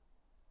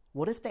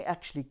 what if they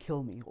actually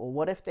kill me? Or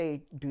what if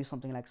they do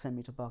something like send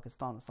me to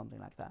Pakistan or something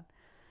like that?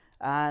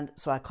 And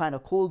so I kind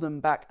of called them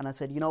back and I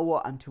said, you know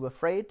what, I'm too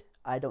afraid.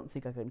 I don't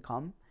think I can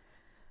come.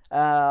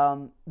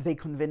 They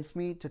convinced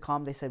me to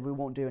come. They said, we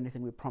won't do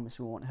anything. We promise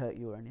we won't hurt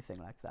you or anything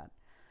like that.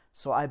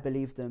 So I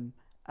believed them.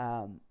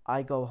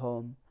 I go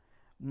home.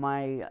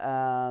 My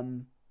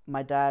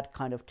dad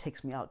kind of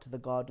takes me out to the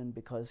garden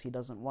because he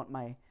doesn't want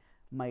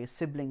my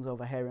siblings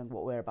overhearing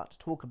what we're about to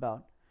talk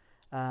about.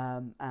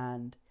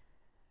 And,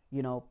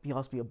 you know, he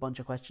asked me a bunch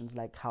of questions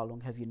like, how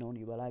long have you known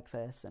you were like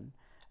this? And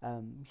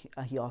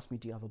he asked me,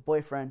 do you have a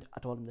boyfriend?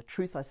 I told him the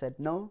truth. I said,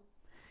 no.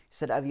 He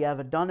said, have you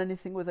ever done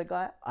anything with a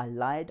guy? I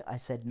lied. I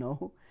said,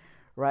 no.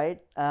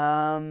 Right?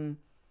 And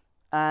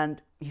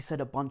he said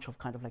a bunch of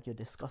kind of like, you're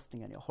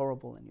disgusting and you're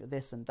horrible and you're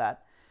this and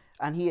that.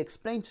 And he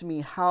explained to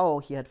me how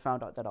he had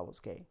found out that I was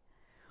gay.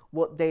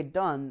 What they'd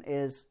done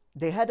is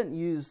they hadn't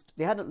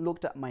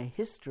looked at my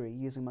history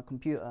using my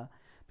computer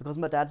because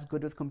my dad's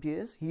good with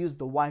computers. He used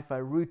the Wi-Fi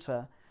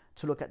router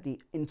to look at the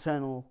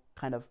internal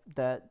kind of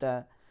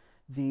the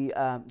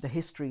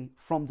history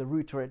from the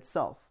router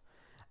itself.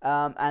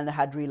 And I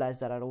had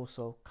realized that I'd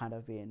also kind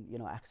of been, you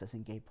know,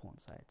 accessing gay porn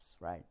sites,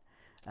 right?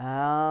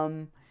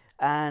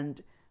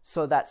 And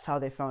so that's how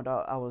they found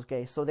out I was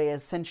gay. So they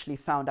essentially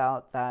found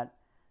out that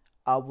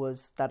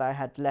I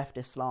had left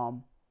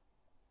Islam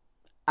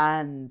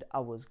and I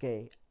was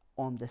gay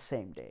on the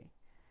same day.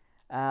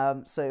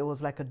 So it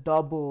was like a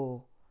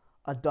double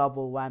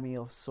whammy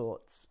of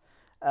sorts.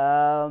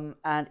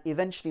 And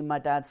eventually my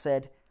dad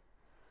said,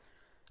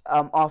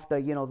 after,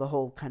 you know, the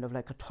whole kind of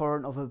like a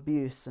torrent of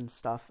abuse and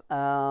stuff,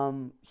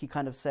 he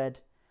kind of said,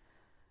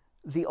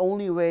 the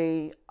only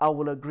way I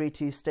will agree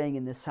to you staying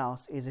in this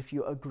house is if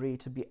you agree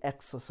to be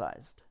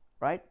exorcised,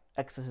 right?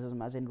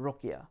 Exorcism as in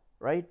ruqya,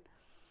 right?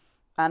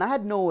 And I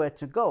had nowhere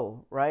to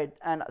go, right?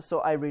 And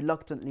so I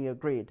reluctantly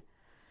agreed.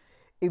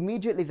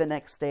 Immediately the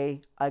next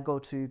day, I go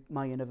to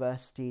my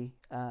university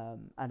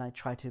and I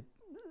try to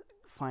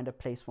find a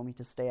place for me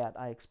to stay at.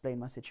 I explain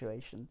my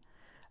situation.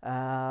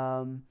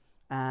 And,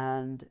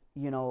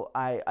 you know,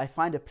 I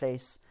find a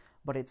place,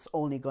 but it's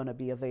only going to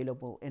be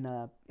available in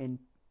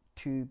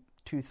 2-3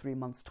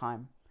 months'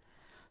 time.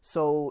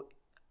 So,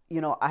 you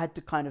know, I had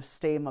to kind of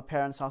stay in my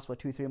parents' house for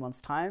 2-3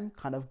 months' time,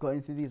 kind of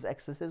going through these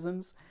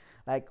exorcisms,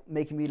 like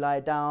making me lie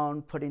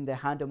down, putting their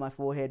hand on my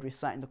forehead,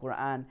 reciting the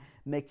Quran,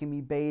 making me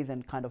bathe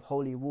in kind of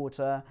holy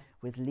water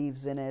with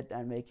leaves in it,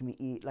 and making me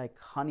eat like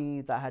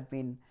honey that had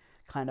been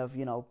kind of,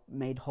 you know,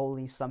 made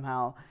holy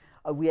somehow.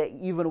 We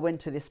even went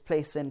to this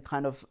place in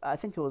kind of, I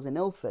think it was in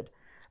Ilford.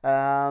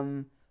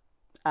 Literally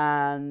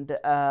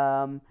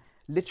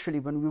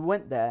when we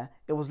went there,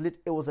 it was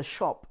a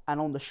shop, and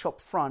on the shop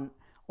front,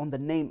 on the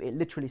name, it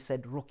literally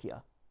said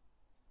Ruqya.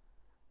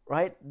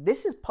 Right?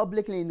 This is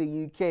publicly in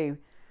the UK,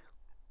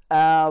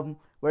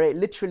 where it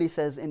literally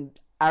says in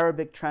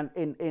Arabic,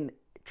 in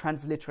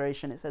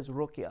transliteration, it says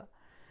Ruqya.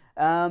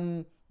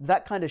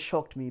 That kind of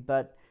shocked me,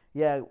 but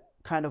yeah,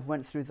 kind of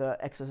went through the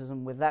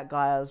exorcism with that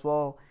guy as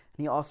well.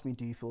 And he asked me,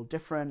 do you feel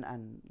different?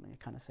 And I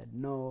kind of said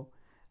no.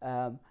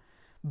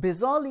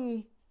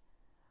 Bizarrely,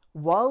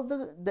 while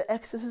the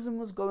exorcism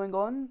was going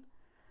on,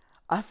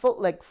 I felt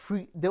like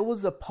there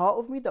was a part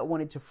of me that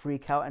wanted to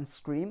freak out and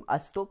scream. I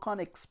still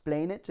can't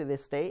explain it to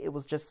this day. It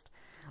was just,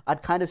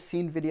 I'd kind of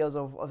seen videos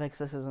of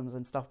exorcisms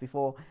and stuff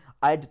before.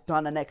 I'd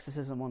done an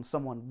exorcism on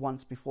someone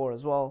once before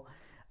as well.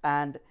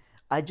 And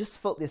I just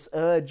felt this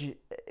urge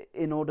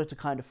in order to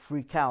kind of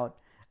freak out.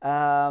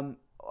 I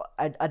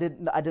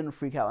didn't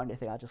freak out or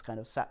anything. I just kind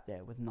of sat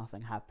there with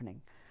nothing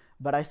happening.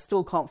 But I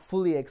still can't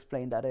fully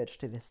explain that urge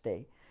to this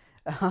day.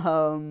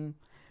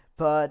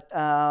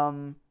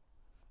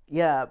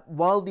 Yeah,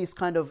 while these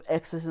kind of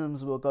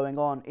exorcisms were going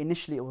on,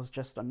 initially it was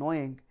just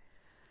annoying.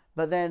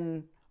 But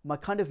then my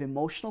kind of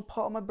emotional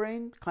part of my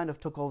brain kind of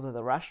took over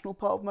the rational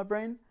part of my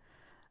brain.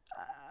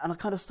 And I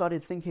kind of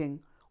started thinking,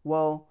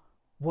 well,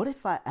 what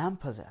if I am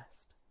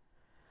possessed?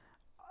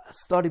 I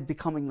started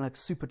becoming like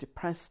super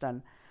depressed,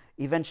 and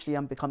eventually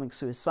I'm becoming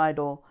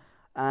suicidal.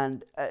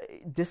 And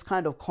this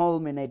kind of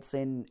culminates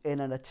in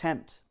an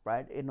attempt,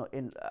 right?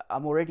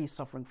 I'm already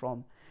suffering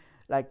from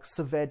like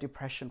severe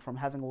depression from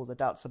having all the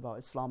doubts about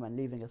Islam and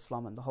leaving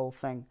Islam and the whole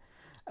thing.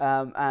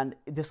 And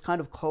this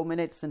kind of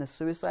culminates in a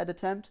suicide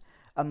attempt.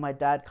 And my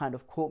dad kind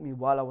of caught me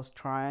while I was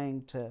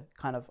trying to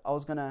I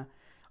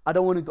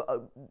don't want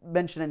to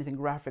mention anything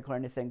graphic or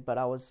anything, but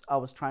I was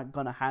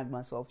gonna hang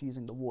myself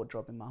using the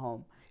wardrobe in my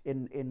home,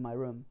 in my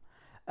room.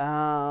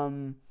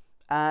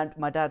 And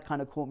my dad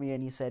kind of caught me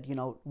and he said, you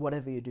know,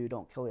 whatever you do,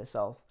 don't kill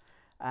yourself.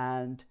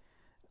 And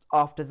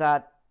after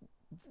that,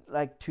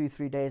 like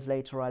 2-3 days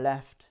later, I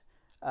left.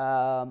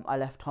 I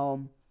left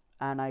home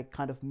and I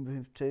kind of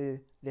moved to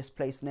this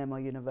place near my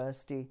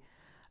university,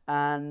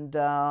 and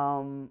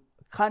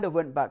kind of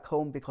went back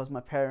home because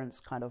my parents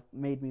kind of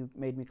made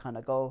me kind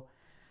of go.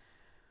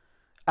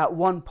 At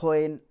one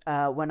point,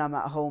 when I'm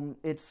at home,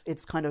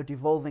 it's kind of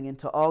devolving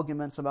into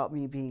arguments about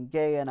me being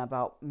gay and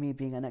about me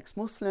being an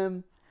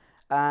ex-Muslim,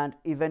 and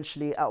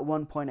eventually, at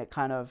one point, it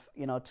kind of,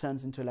 you know,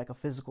 turns into like a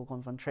physical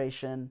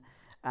confrontation,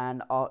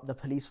 and the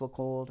police were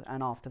called.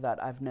 And after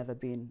that, I've never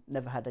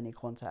had any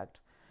contact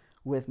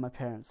with my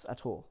parents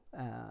at all.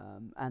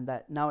 And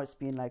that now it's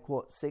been like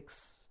what,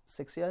 six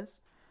years,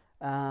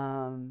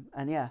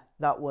 and yeah,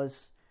 that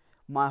was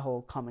my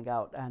whole coming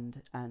out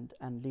and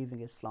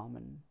leaving Islam,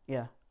 and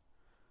yeah.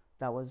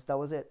 That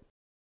was it.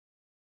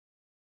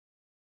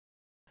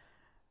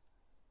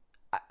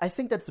 I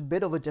think that's a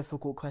bit of a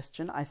difficult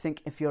question. I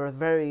think if you're a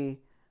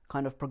very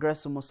kind of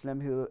progressive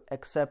Muslim who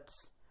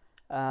accepts,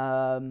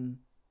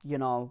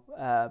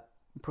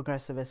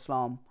 progressive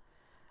Islam,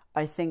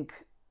 I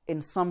think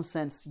in some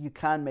sense you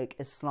can make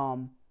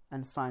Islam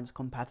and science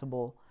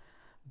compatible.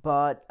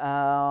 But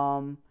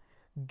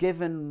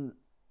given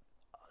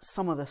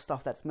some of the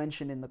stuff that's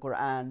mentioned in the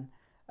Quran,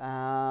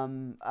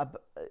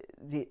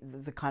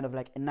 the kind of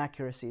like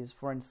inaccuracies,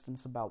 for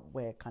instance, about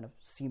where kind of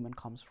semen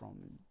comes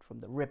from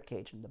the rib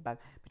cage and the back,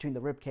 between the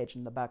rib cage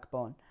and the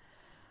backbone,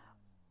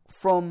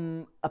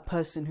 from a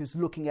person who's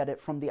looking at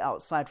it from the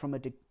outside, from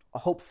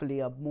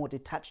hopefully a more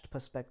detached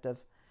perspective,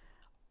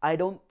 I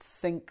don't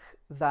think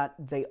that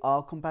they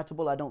are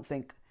compatible. I don't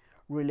think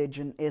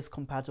religion is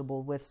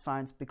compatible with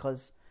science,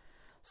 because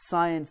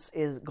science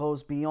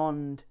goes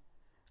beyond.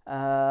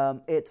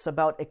 It's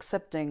about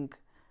accepting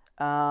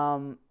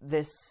when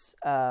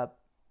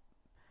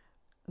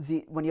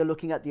you're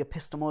looking at the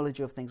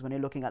epistemology of things, when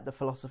you're looking at the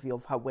philosophy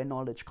of where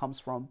knowledge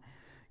comes from,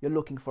 you're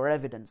looking for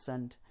evidence.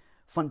 And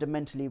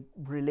fundamentally,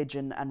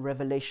 religion and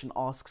revelation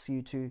asks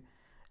you to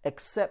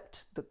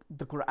accept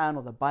the Quran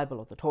or the Bible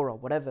or the Torah,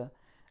 whatever,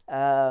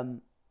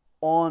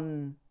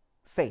 on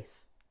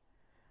faith.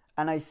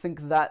 And I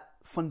think that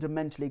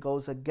fundamentally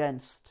goes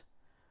against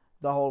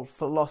the whole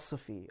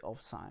philosophy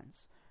of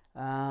science.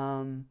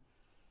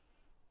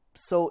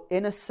 So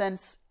in a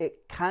sense,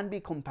 it can be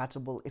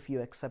compatible if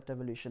you accept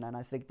evolution. And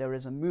I think there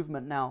is a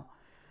movement now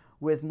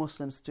with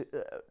Muslims to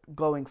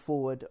going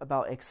forward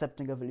about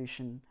accepting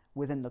evolution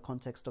within the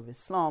context of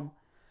Islam.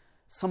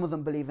 Some of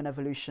them believe in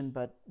evolution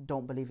but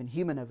don't believe in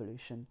human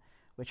evolution,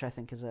 which I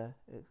think is a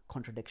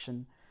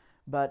contradiction.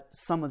 But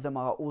some of them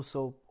are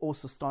also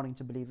starting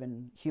to believe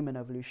in human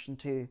evolution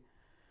too.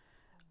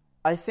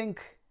 I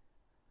think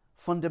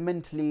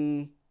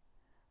fundamentally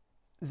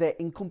they're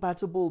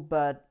incompatible,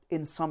 but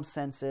in some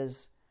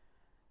senses,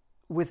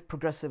 with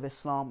progressive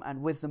Islam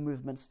and with the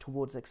movements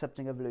towards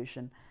accepting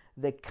evolution,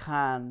 they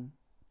can,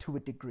 to a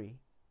degree.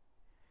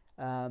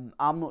 I'm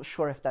not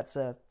sure if that's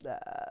a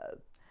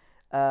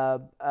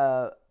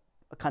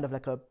kind of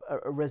like a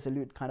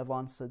resolute kind of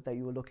answer that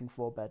you were looking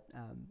for, but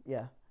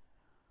yeah.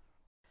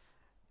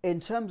 In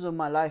terms of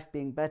my life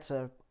being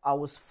better, I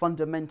was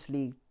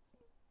fundamentally,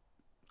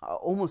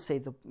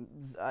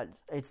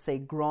 I'd say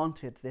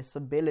granted this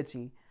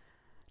ability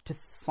to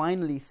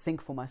finally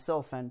think for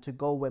myself and to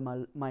go where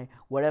my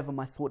wherever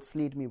my thoughts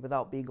lead me,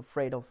 without being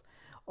afraid of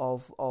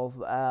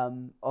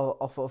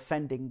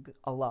offending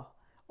Allah,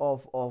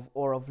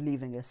 or of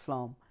leaving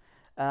Islam.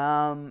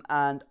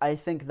 And I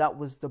think that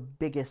was the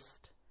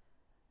biggest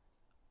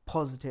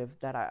positive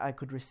that I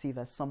could receive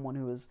as someone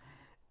who's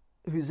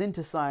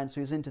into science,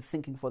 who's into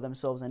thinking for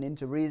themselves and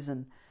into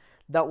reason.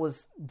 That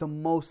was the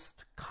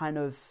most kind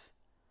of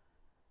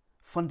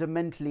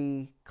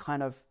fundamentally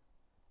kind of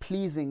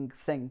pleasing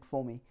thing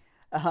for me,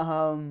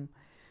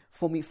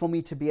 for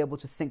me to be able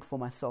to think for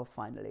myself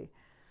finally.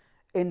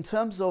 In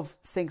terms of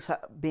things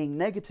being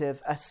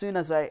negative, as soon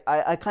as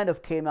I kind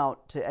of came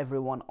out to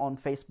everyone on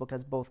Facebook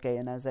as both gay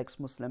and as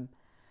ex-Muslim,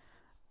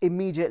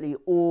 immediately,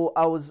 or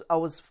I was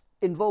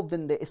involved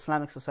in the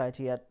Islamic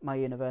Society at my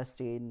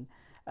university,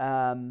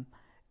 and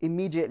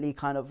immediately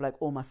kind of like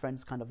all my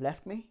friends kind of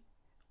left me,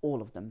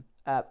 all of them,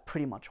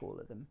 pretty much all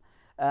of them.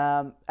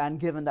 And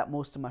given that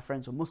most of my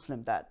friends were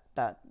Muslim, that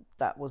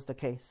was the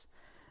case.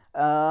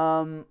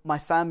 My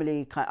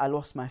family, I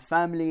lost my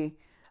family.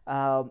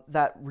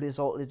 That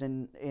resulted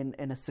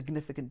in a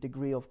significant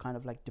degree of kind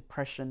of like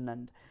depression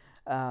and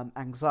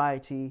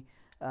anxiety,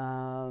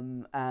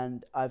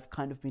 and I've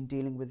kind of been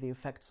dealing with the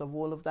effects of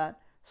all of that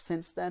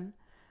since then.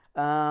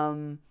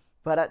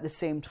 But at the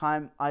same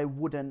time, I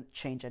wouldn't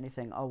change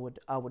anything.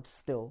 I would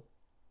still,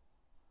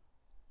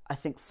 I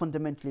think,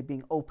 fundamentally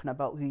being open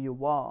about who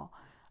you are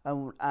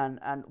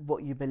and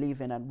what you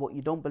believe in and what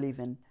you don't believe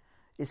in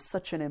is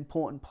such an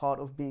important part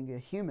of being a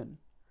human,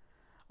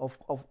 of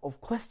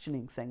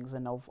questioning things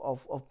and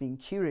of being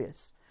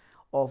curious,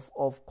 of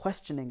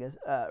questioning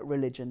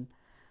religion.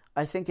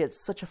 I think it's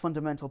such a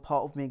fundamental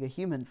part of being a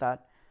human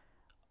that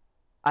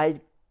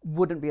I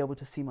wouldn't be able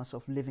to see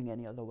myself living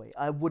any other way.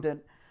 I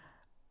wouldn't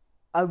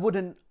I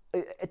wouldn't,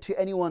 to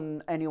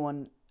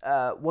anyone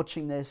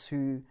watching this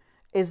who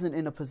isn't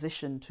in a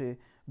position to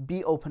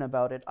be open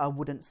about it, I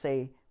wouldn't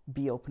say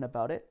be open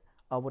about it.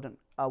 I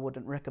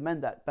wouldn't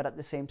recommend that. But at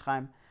the same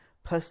time,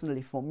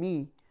 personally for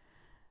me,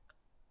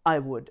 I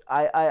would.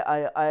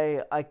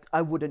 I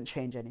wouldn't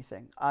change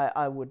anything.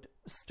 I would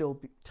still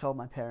tell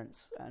my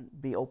parents and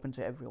be open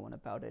to everyone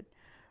about it,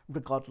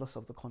 regardless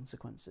of the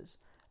consequences,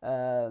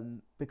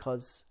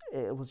 because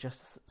it was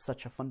just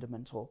such a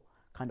fundamental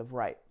kind of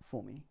right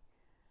for me.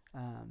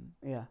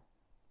 Yeah.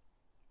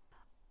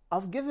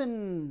 I've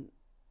given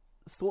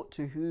thought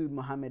to who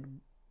Muhammad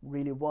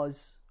really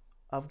was.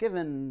 I've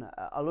given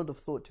a lot of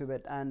thought to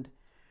it, and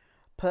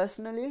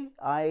personally,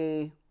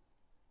 I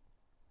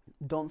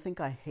don't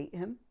think I hate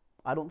him.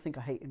 I don't think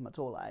I hate him at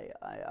all. I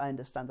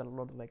understand that a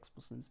lot of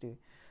ex-Muslims do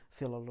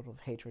feel a lot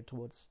of hatred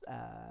towards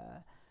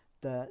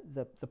the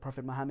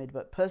Prophet Muhammad,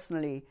 but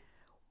personally,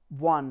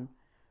 one,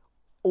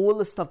 all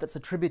the stuff that's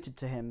attributed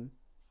to him,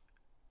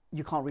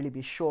 you can't really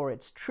be sure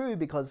it's true,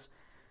 because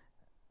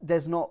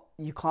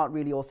you can't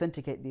really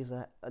authenticate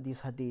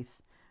these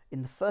hadith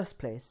in the first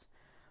place.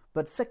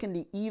 But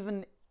secondly,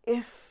 even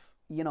if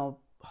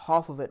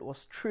half of it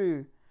was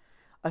true,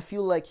 I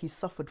feel like he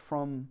suffered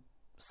from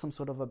some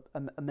sort of a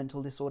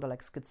mental disorder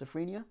like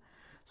schizophrenia.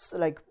 So,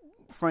 like,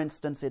 for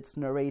instance, it's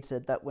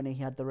narrated that when he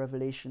had the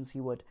revelations,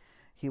 he would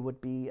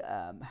be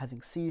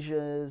having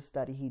seizures,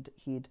 that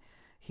he'd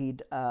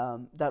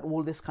that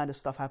all this kind of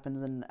stuff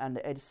happens, and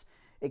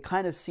it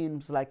kind of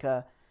seems like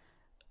I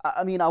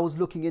mean, I was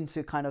looking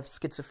into kind of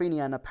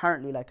schizophrenia, and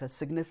apparently like a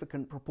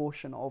significant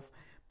proportion of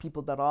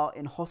people that are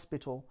in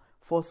hospital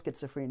for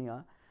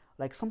schizophrenia,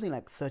 like something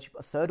like a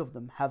third of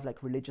them have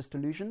like religious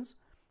delusions.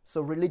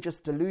 So religious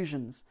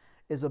delusions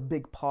is a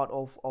big part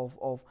of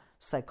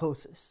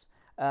psychosis.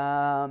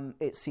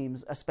 It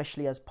seems,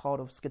 especially as part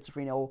of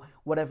schizophrenia or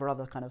whatever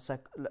other kind of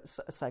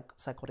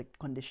psychotic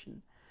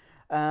condition.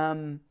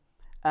 And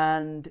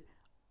I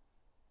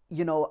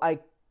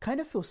kind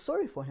of feel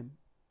sorry for him.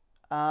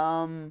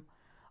 Yeah,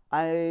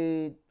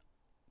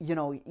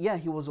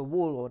 he was a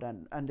warlord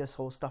and this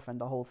whole stuff,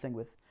 and the whole thing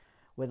with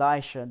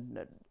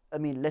Aisha. I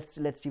mean, let's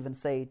even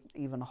say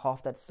even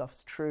half that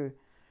stuff's true.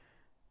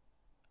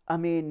 I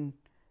mean,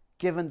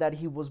 given that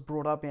he was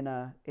brought up in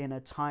a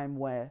time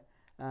where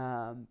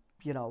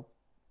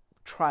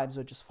tribes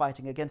were just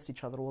fighting against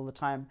each other all the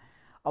time,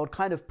 I would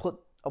kind of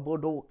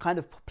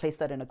place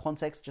that in a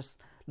context, just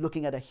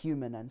looking at a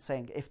human and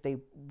saying if a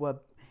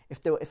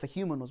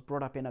human was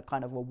brought up in a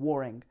kind of a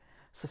warring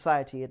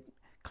society, it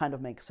kind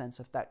of makes sense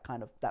if that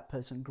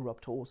person grew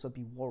up to also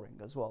be warring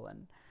as well,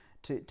 and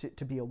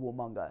to be a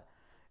warmonger.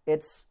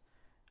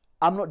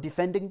 I'm not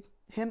defending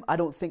him. I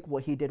don't think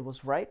what he did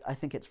was right. I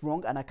think it's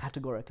wrong, and I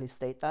categorically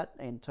state that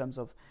in terms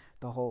of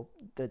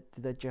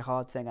the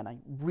jihad thing, and I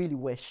really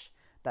wish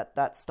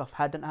that stuff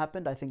hadn't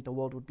happened. I think the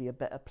world would be a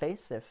better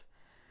place if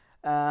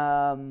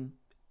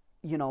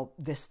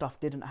this stuff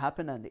didn't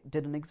happen and it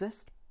didn't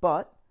exist.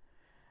 But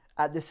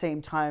at the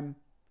same time,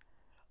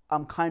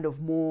 I'm kind of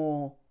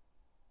more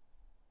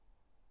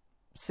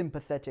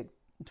sympathetic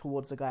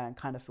towards the guy and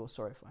kind of feel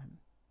sorry for him.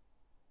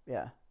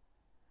 Yeah.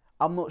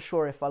 I'm not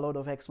sure if a lot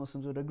of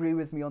ex-Muslims would agree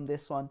with me on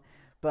this one,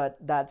 but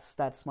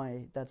that's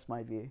my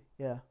view.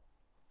 Yeah.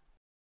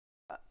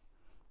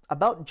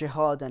 About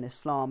jihad and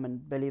Islam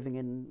and believing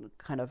in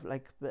kind of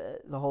like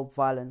the whole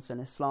violence in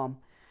Islam,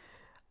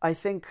 I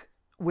think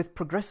with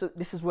progressive,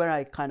 this is where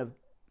I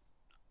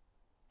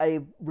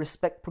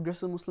respect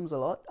progressive Muslims a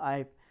lot.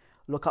 I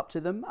look up to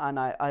them, and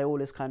I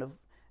always kind of,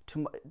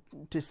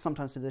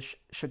 sometimes to the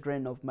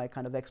chagrin of my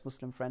kind of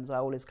ex-Muslim friends, I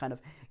always kind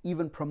of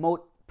even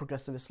promote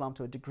progressive Islam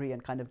to a degree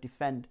and kind of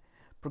defend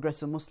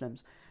progressive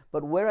Muslims.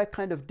 But where I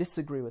kind of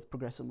disagree with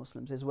progressive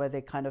Muslims is where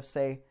they kind of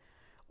say,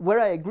 where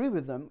I agree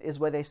with them is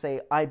where they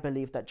say, I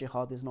believe that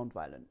jihad is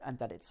non-violent and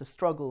that it's a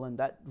struggle and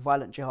that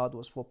violent jihad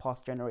was for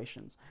past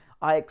generations.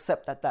 I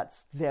accept that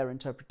that's their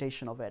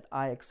interpretation of it.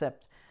 I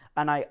accept,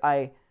 and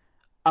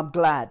I'm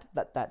glad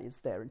that that is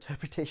their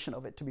interpretation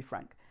of it, to be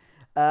frank.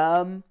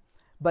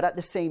 But at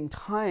the same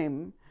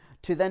time,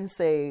 to then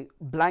say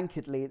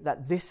blanketly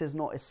that this is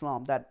not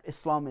Islam, that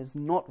Islam is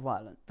not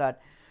violent,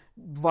 that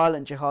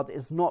violent jihad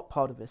is not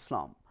part of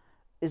Islam,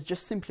 is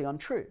just simply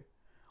untrue.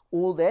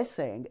 All they're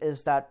saying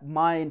is that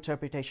my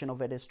interpretation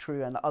of it is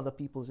true and other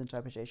people's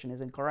interpretation is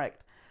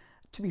incorrect.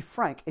 To be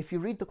frank, if you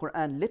read the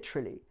Quran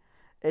literally,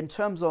 in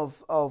terms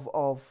of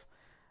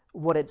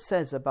what it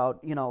says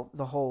about,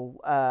 the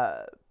whole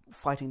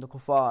fighting the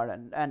kuffar,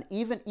 and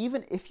even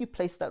if you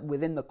place that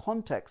within the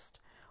context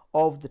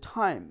of the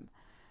time,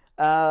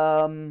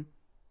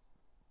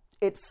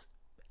 it's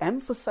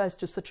emphasized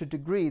to such a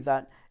degree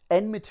that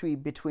enmity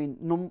between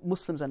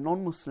Muslims and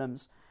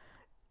non-Muslims,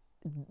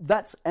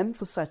 that's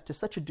emphasized to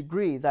such a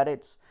degree that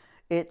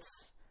it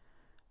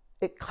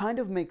kind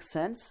of makes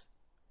sense,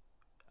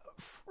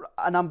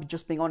 and I'm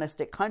just being honest,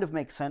 it kind of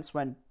makes sense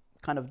when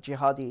kind of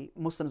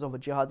Muslims of a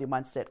jihadi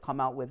mindset come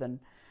out with and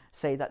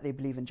say that they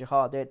believe in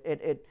jihad.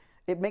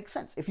 It makes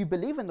sense. If you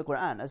believe in the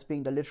Quran as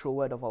being the literal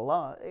word of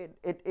Allah,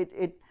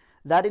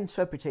 that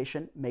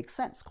interpretation makes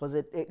sense because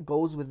it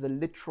goes with the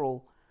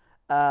literal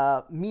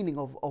meaning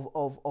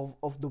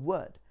of the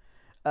word.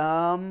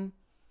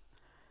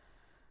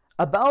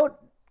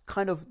 About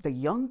kind of the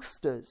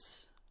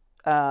youngsters,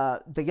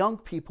 the young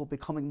people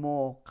becoming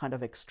more kind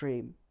of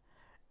extreme,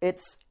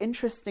 it's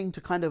interesting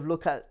to kind of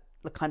look at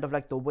the kind of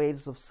like the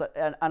waves of,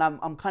 and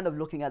I'm kind of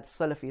looking at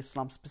Salafi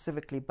Islam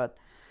specifically, but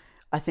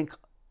I think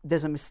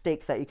there's a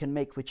mistake that you can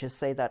make, which is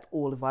say that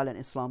all violent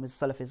Islam is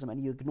Salafism,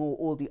 and you ignore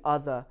all the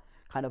other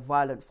kind of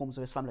violent forms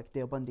of Islam, like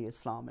Deobandi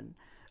Islam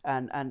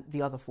and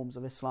the other forms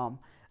of Islam.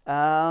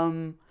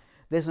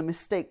 There's a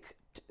mistake.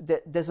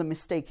 There's a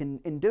mistake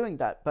in doing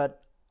that,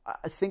 but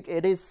I think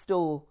it is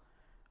still.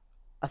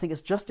 I think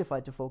it's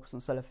justified to focus on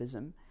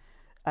Salafism,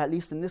 at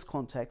least in this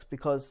context,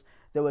 because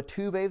there were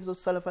two waves of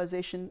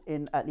Salafization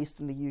at least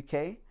in the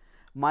UK.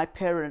 My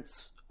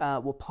parents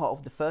were part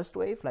of the first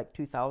wave, like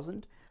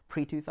 2000,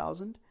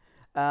 pre-2000,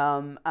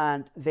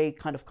 and they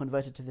kind of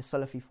converted to the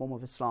Salafi form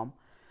of Islam.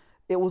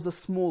 It was a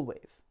small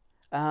wave.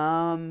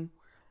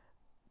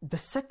 The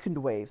second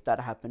wave that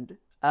happened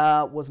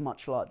was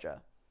much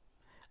larger,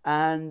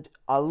 and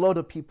a lot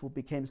of people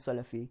became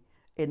Salafi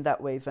in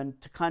that wave. And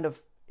to kind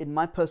of, in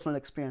my personal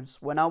experience,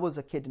 when I was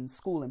a kid in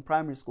school, in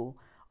primary school,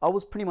 I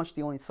was pretty much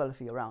the only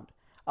Salafi around.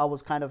 I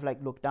was kind of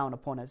like looked down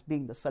upon as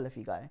being the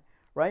Salafi guy,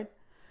 right?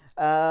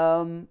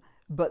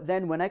 But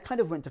then when I kind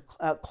of went to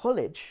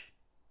college,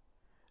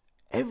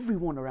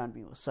 everyone around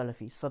me was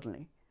Salafi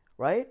suddenly,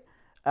 right?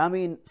 I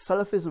mean,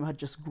 Salafism had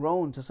just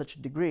grown to such a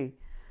degree.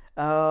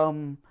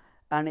 And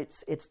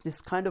it's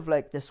this kind of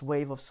like this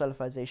wave of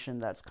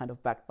Salafization that's kind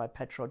of backed by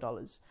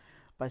petrodollars,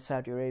 by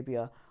Saudi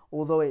Arabia,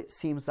 although it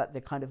seems that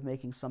they're kind of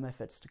making some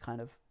efforts to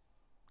kind of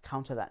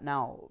counter that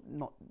now.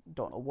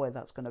 Don't know where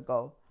that's going to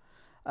go.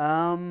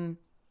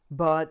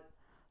 But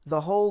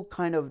the whole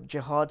kind of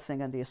jihad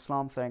thing and the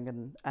Islam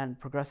thing and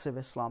progressive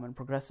Islam and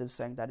progressive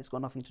saying that it's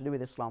got nothing to do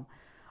with Islam,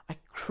 I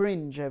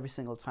cringe every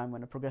single time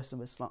when a progressive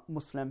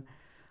Muslim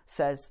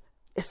says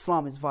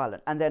Islam is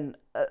violent, and then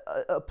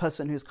a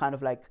person who's kind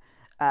of like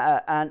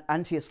an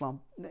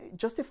anti-Islam,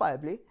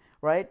 justifiably,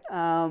 right,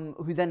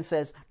 who then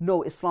says,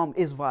 no, Islam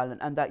is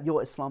violent and that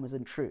your Islam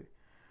isn't true,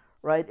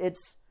 right?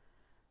 It's,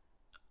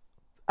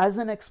 as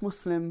an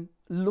ex-Muslim,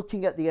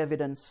 looking at the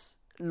evidence,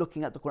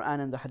 looking at the Quran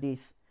and the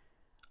Hadith,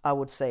 I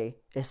would say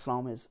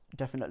Islam is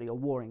definitely a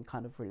warring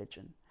kind of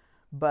religion.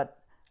 But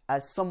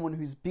as someone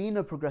who's been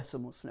a progressive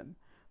Muslim,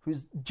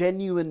 who's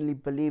genuinely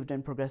believed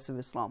in progressive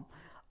Islam,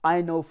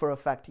 I know for a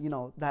fact,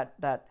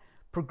 that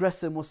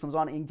progressive Muslims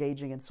aren't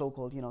engaging in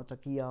so-called,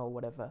 taqiyya or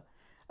whatever,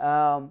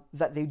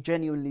 that they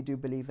genuinely do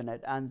believe in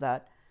it, and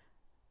that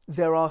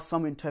there are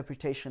some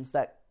interpretations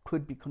that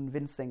could be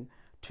convincing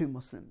to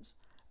Muslims,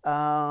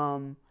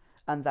 and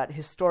that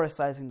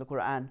historicizing the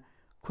Quran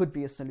could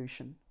be a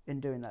solution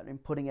in doing that, in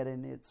putting it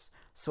in its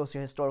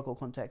socio-historical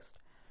context.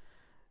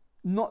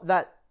 Not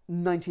that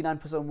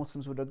 99% of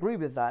Muslims would agree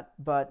with that,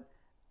 but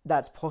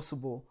that's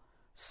possible.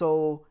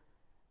 So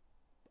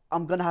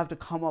I'm going to have to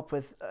come up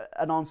with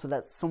an answer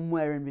that's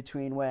somewhere in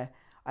between, where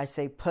I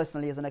say,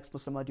 personally, as an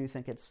ex-Muslim, I do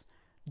think it's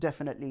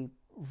definitely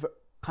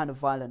kind of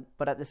violent,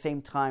 but at the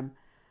same time,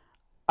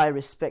 I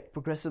respect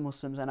progressive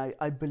Muslims, and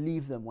I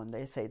believe them when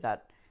they say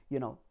that,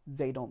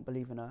 they don't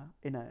believe in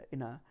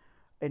a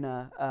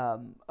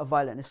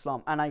violent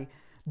Islam. And I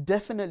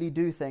definitely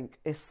do think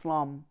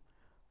Islam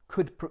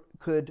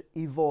could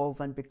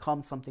evolve and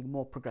become something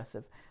more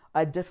progressive.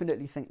 I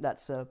definitely think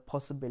that's a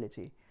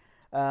possibility,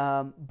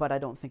 but I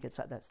don't think it's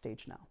at that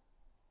stage now.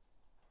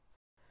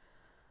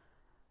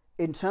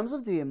 In terms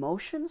of the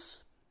emotions,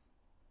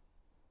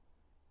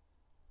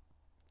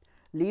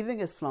 leaving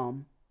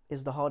Islam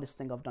is the hardest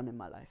thing I've done in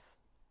my life.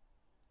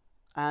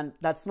 And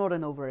that's not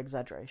an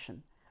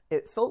over-exaggeration.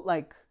 It felt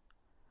like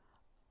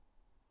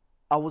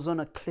I was on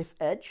a cliff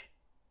edge,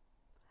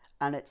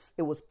 and it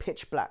was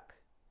pitch black.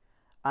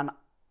 And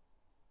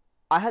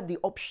I had the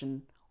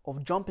option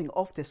of jumping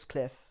off this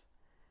cliff,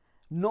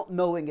 not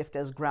knowing if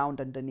there's ground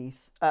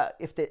underneath,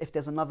 if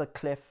there's another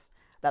cliff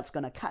that's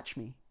going to catch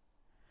me,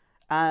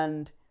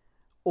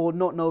 or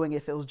not knowing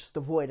if it was just a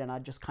void and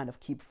I'd just kind of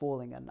keep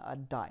falling and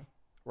I'd die,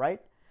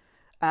 right?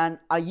 And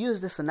I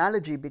use this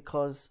analogy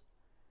because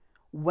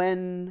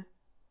the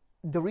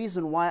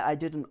reason why I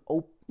didn't,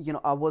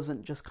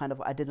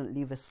 I didn't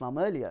leave Islam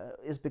earlier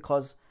is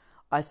because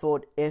I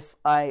thought if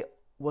I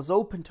was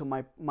open to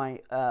my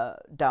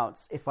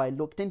doubts, if I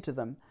looked into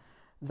them,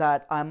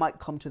 that I might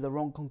come to the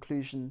wrong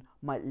conclusion,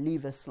 might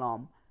leave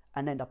Islam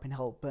and end up in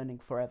hell burning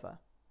forever.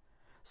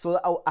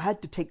 So I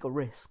had to take a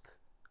risk.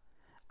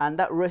 And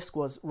that risk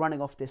was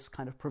running off this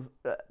kind of,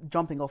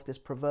 jumping off this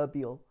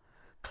proverbial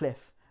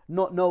cliff,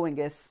 not knowing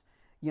if,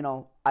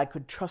 I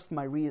could trust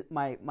my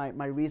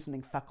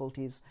reasoning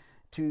faculties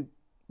to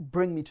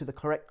bring me to the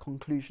correct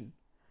conclusion.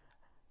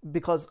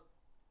 Because,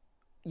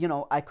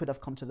 I could have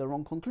come to the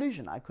wrong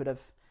conclusion. I could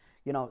have,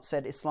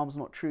 said Islam's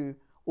not true,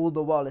 all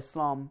the while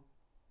Islam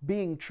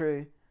being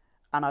true,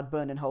 and I'd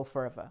burn in hell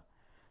forever.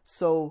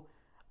 So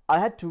I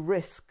had to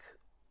risk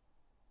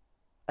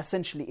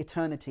essentially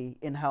eternity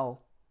in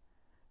hell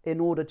in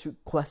order to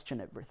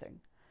question everything.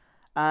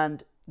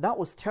 And that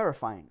was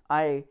terrifying.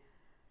 I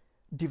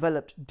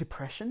developed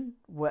depression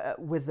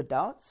with the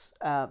doubts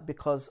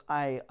because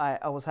I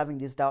was having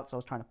these doubts. I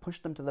was trying to push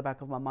them to the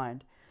back of my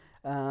mind.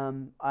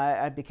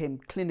 I became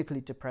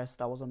clinically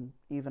depressed. I was on,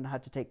 even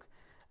had to take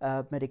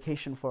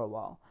medication for a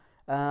while.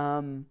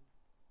 And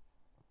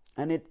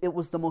it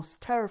was the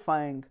most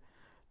terrifying,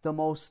 the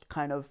most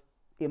kind of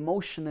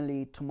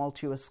emotionally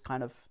tumultuous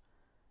kind of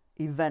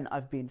event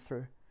I've been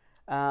through.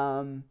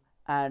 And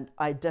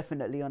I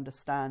definitely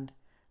understand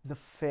the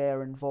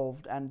fear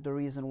involved and the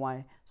reason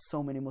why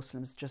so many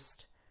Muslims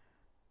just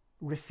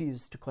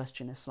refuse to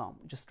question Islam,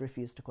 just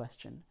refuse to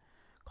question,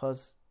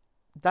 because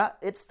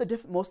it's the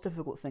most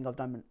difficult thing I've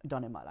done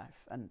in my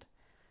life. And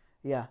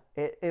yeah,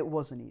 it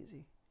wasn't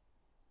easy.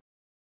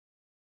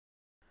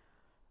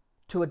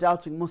 To a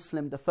doubting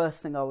Muslim, the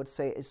first thing I would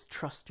say is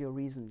trust your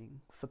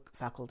reasoning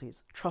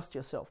faculties. Trust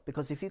yourself,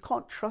 because if you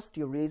can't trust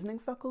your reasoning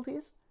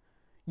faculties,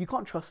 you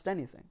can't trust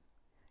anything.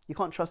 You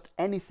can't trust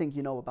anything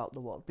you know about the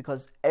world,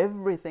 because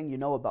everything you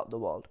know about the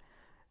world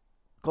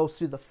goes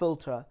through the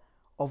filter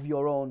of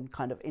your own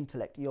kind of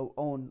intellect, your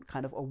own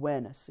kind of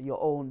awareness,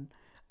 your own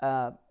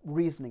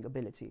reasoning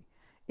ability.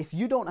 If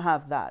you don't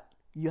have that,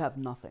 you have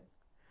nothing.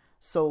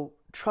 So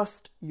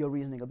trust your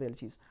reasoning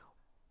abilities.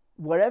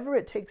 Wherever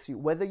it takes you,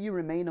 whether you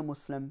remain a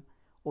Muslim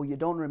or you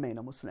don't remain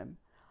a Muslim,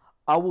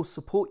 I will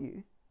support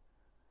you.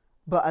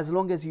 But as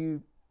long as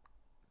you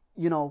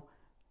know,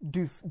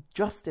 do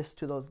justice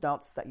to those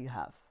doubts that you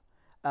have,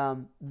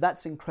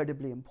 that's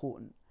incredibly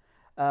important.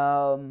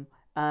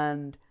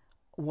 And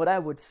what I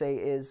would say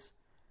is,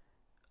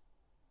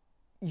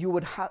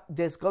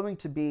 there's going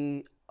to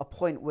be a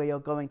point where you're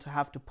going to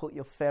have to put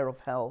your fear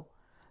of hell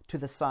to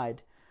the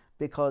side,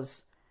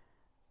 because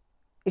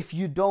if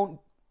you don't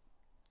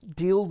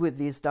deal with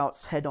these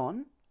doubts head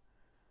on,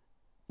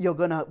 you're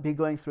going to be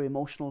going through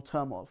emotional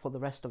turmoil for the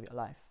rest of your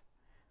life,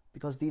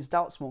 because these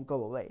doubts won't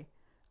go away.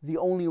 The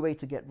only way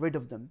to get rid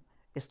of them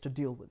is to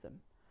deal with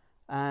them.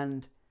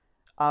 And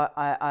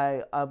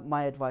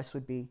my advice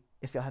would be,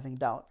 if you're having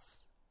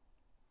doubts,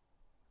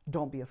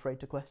 don't be afraid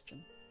to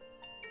question.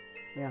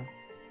 Yeah.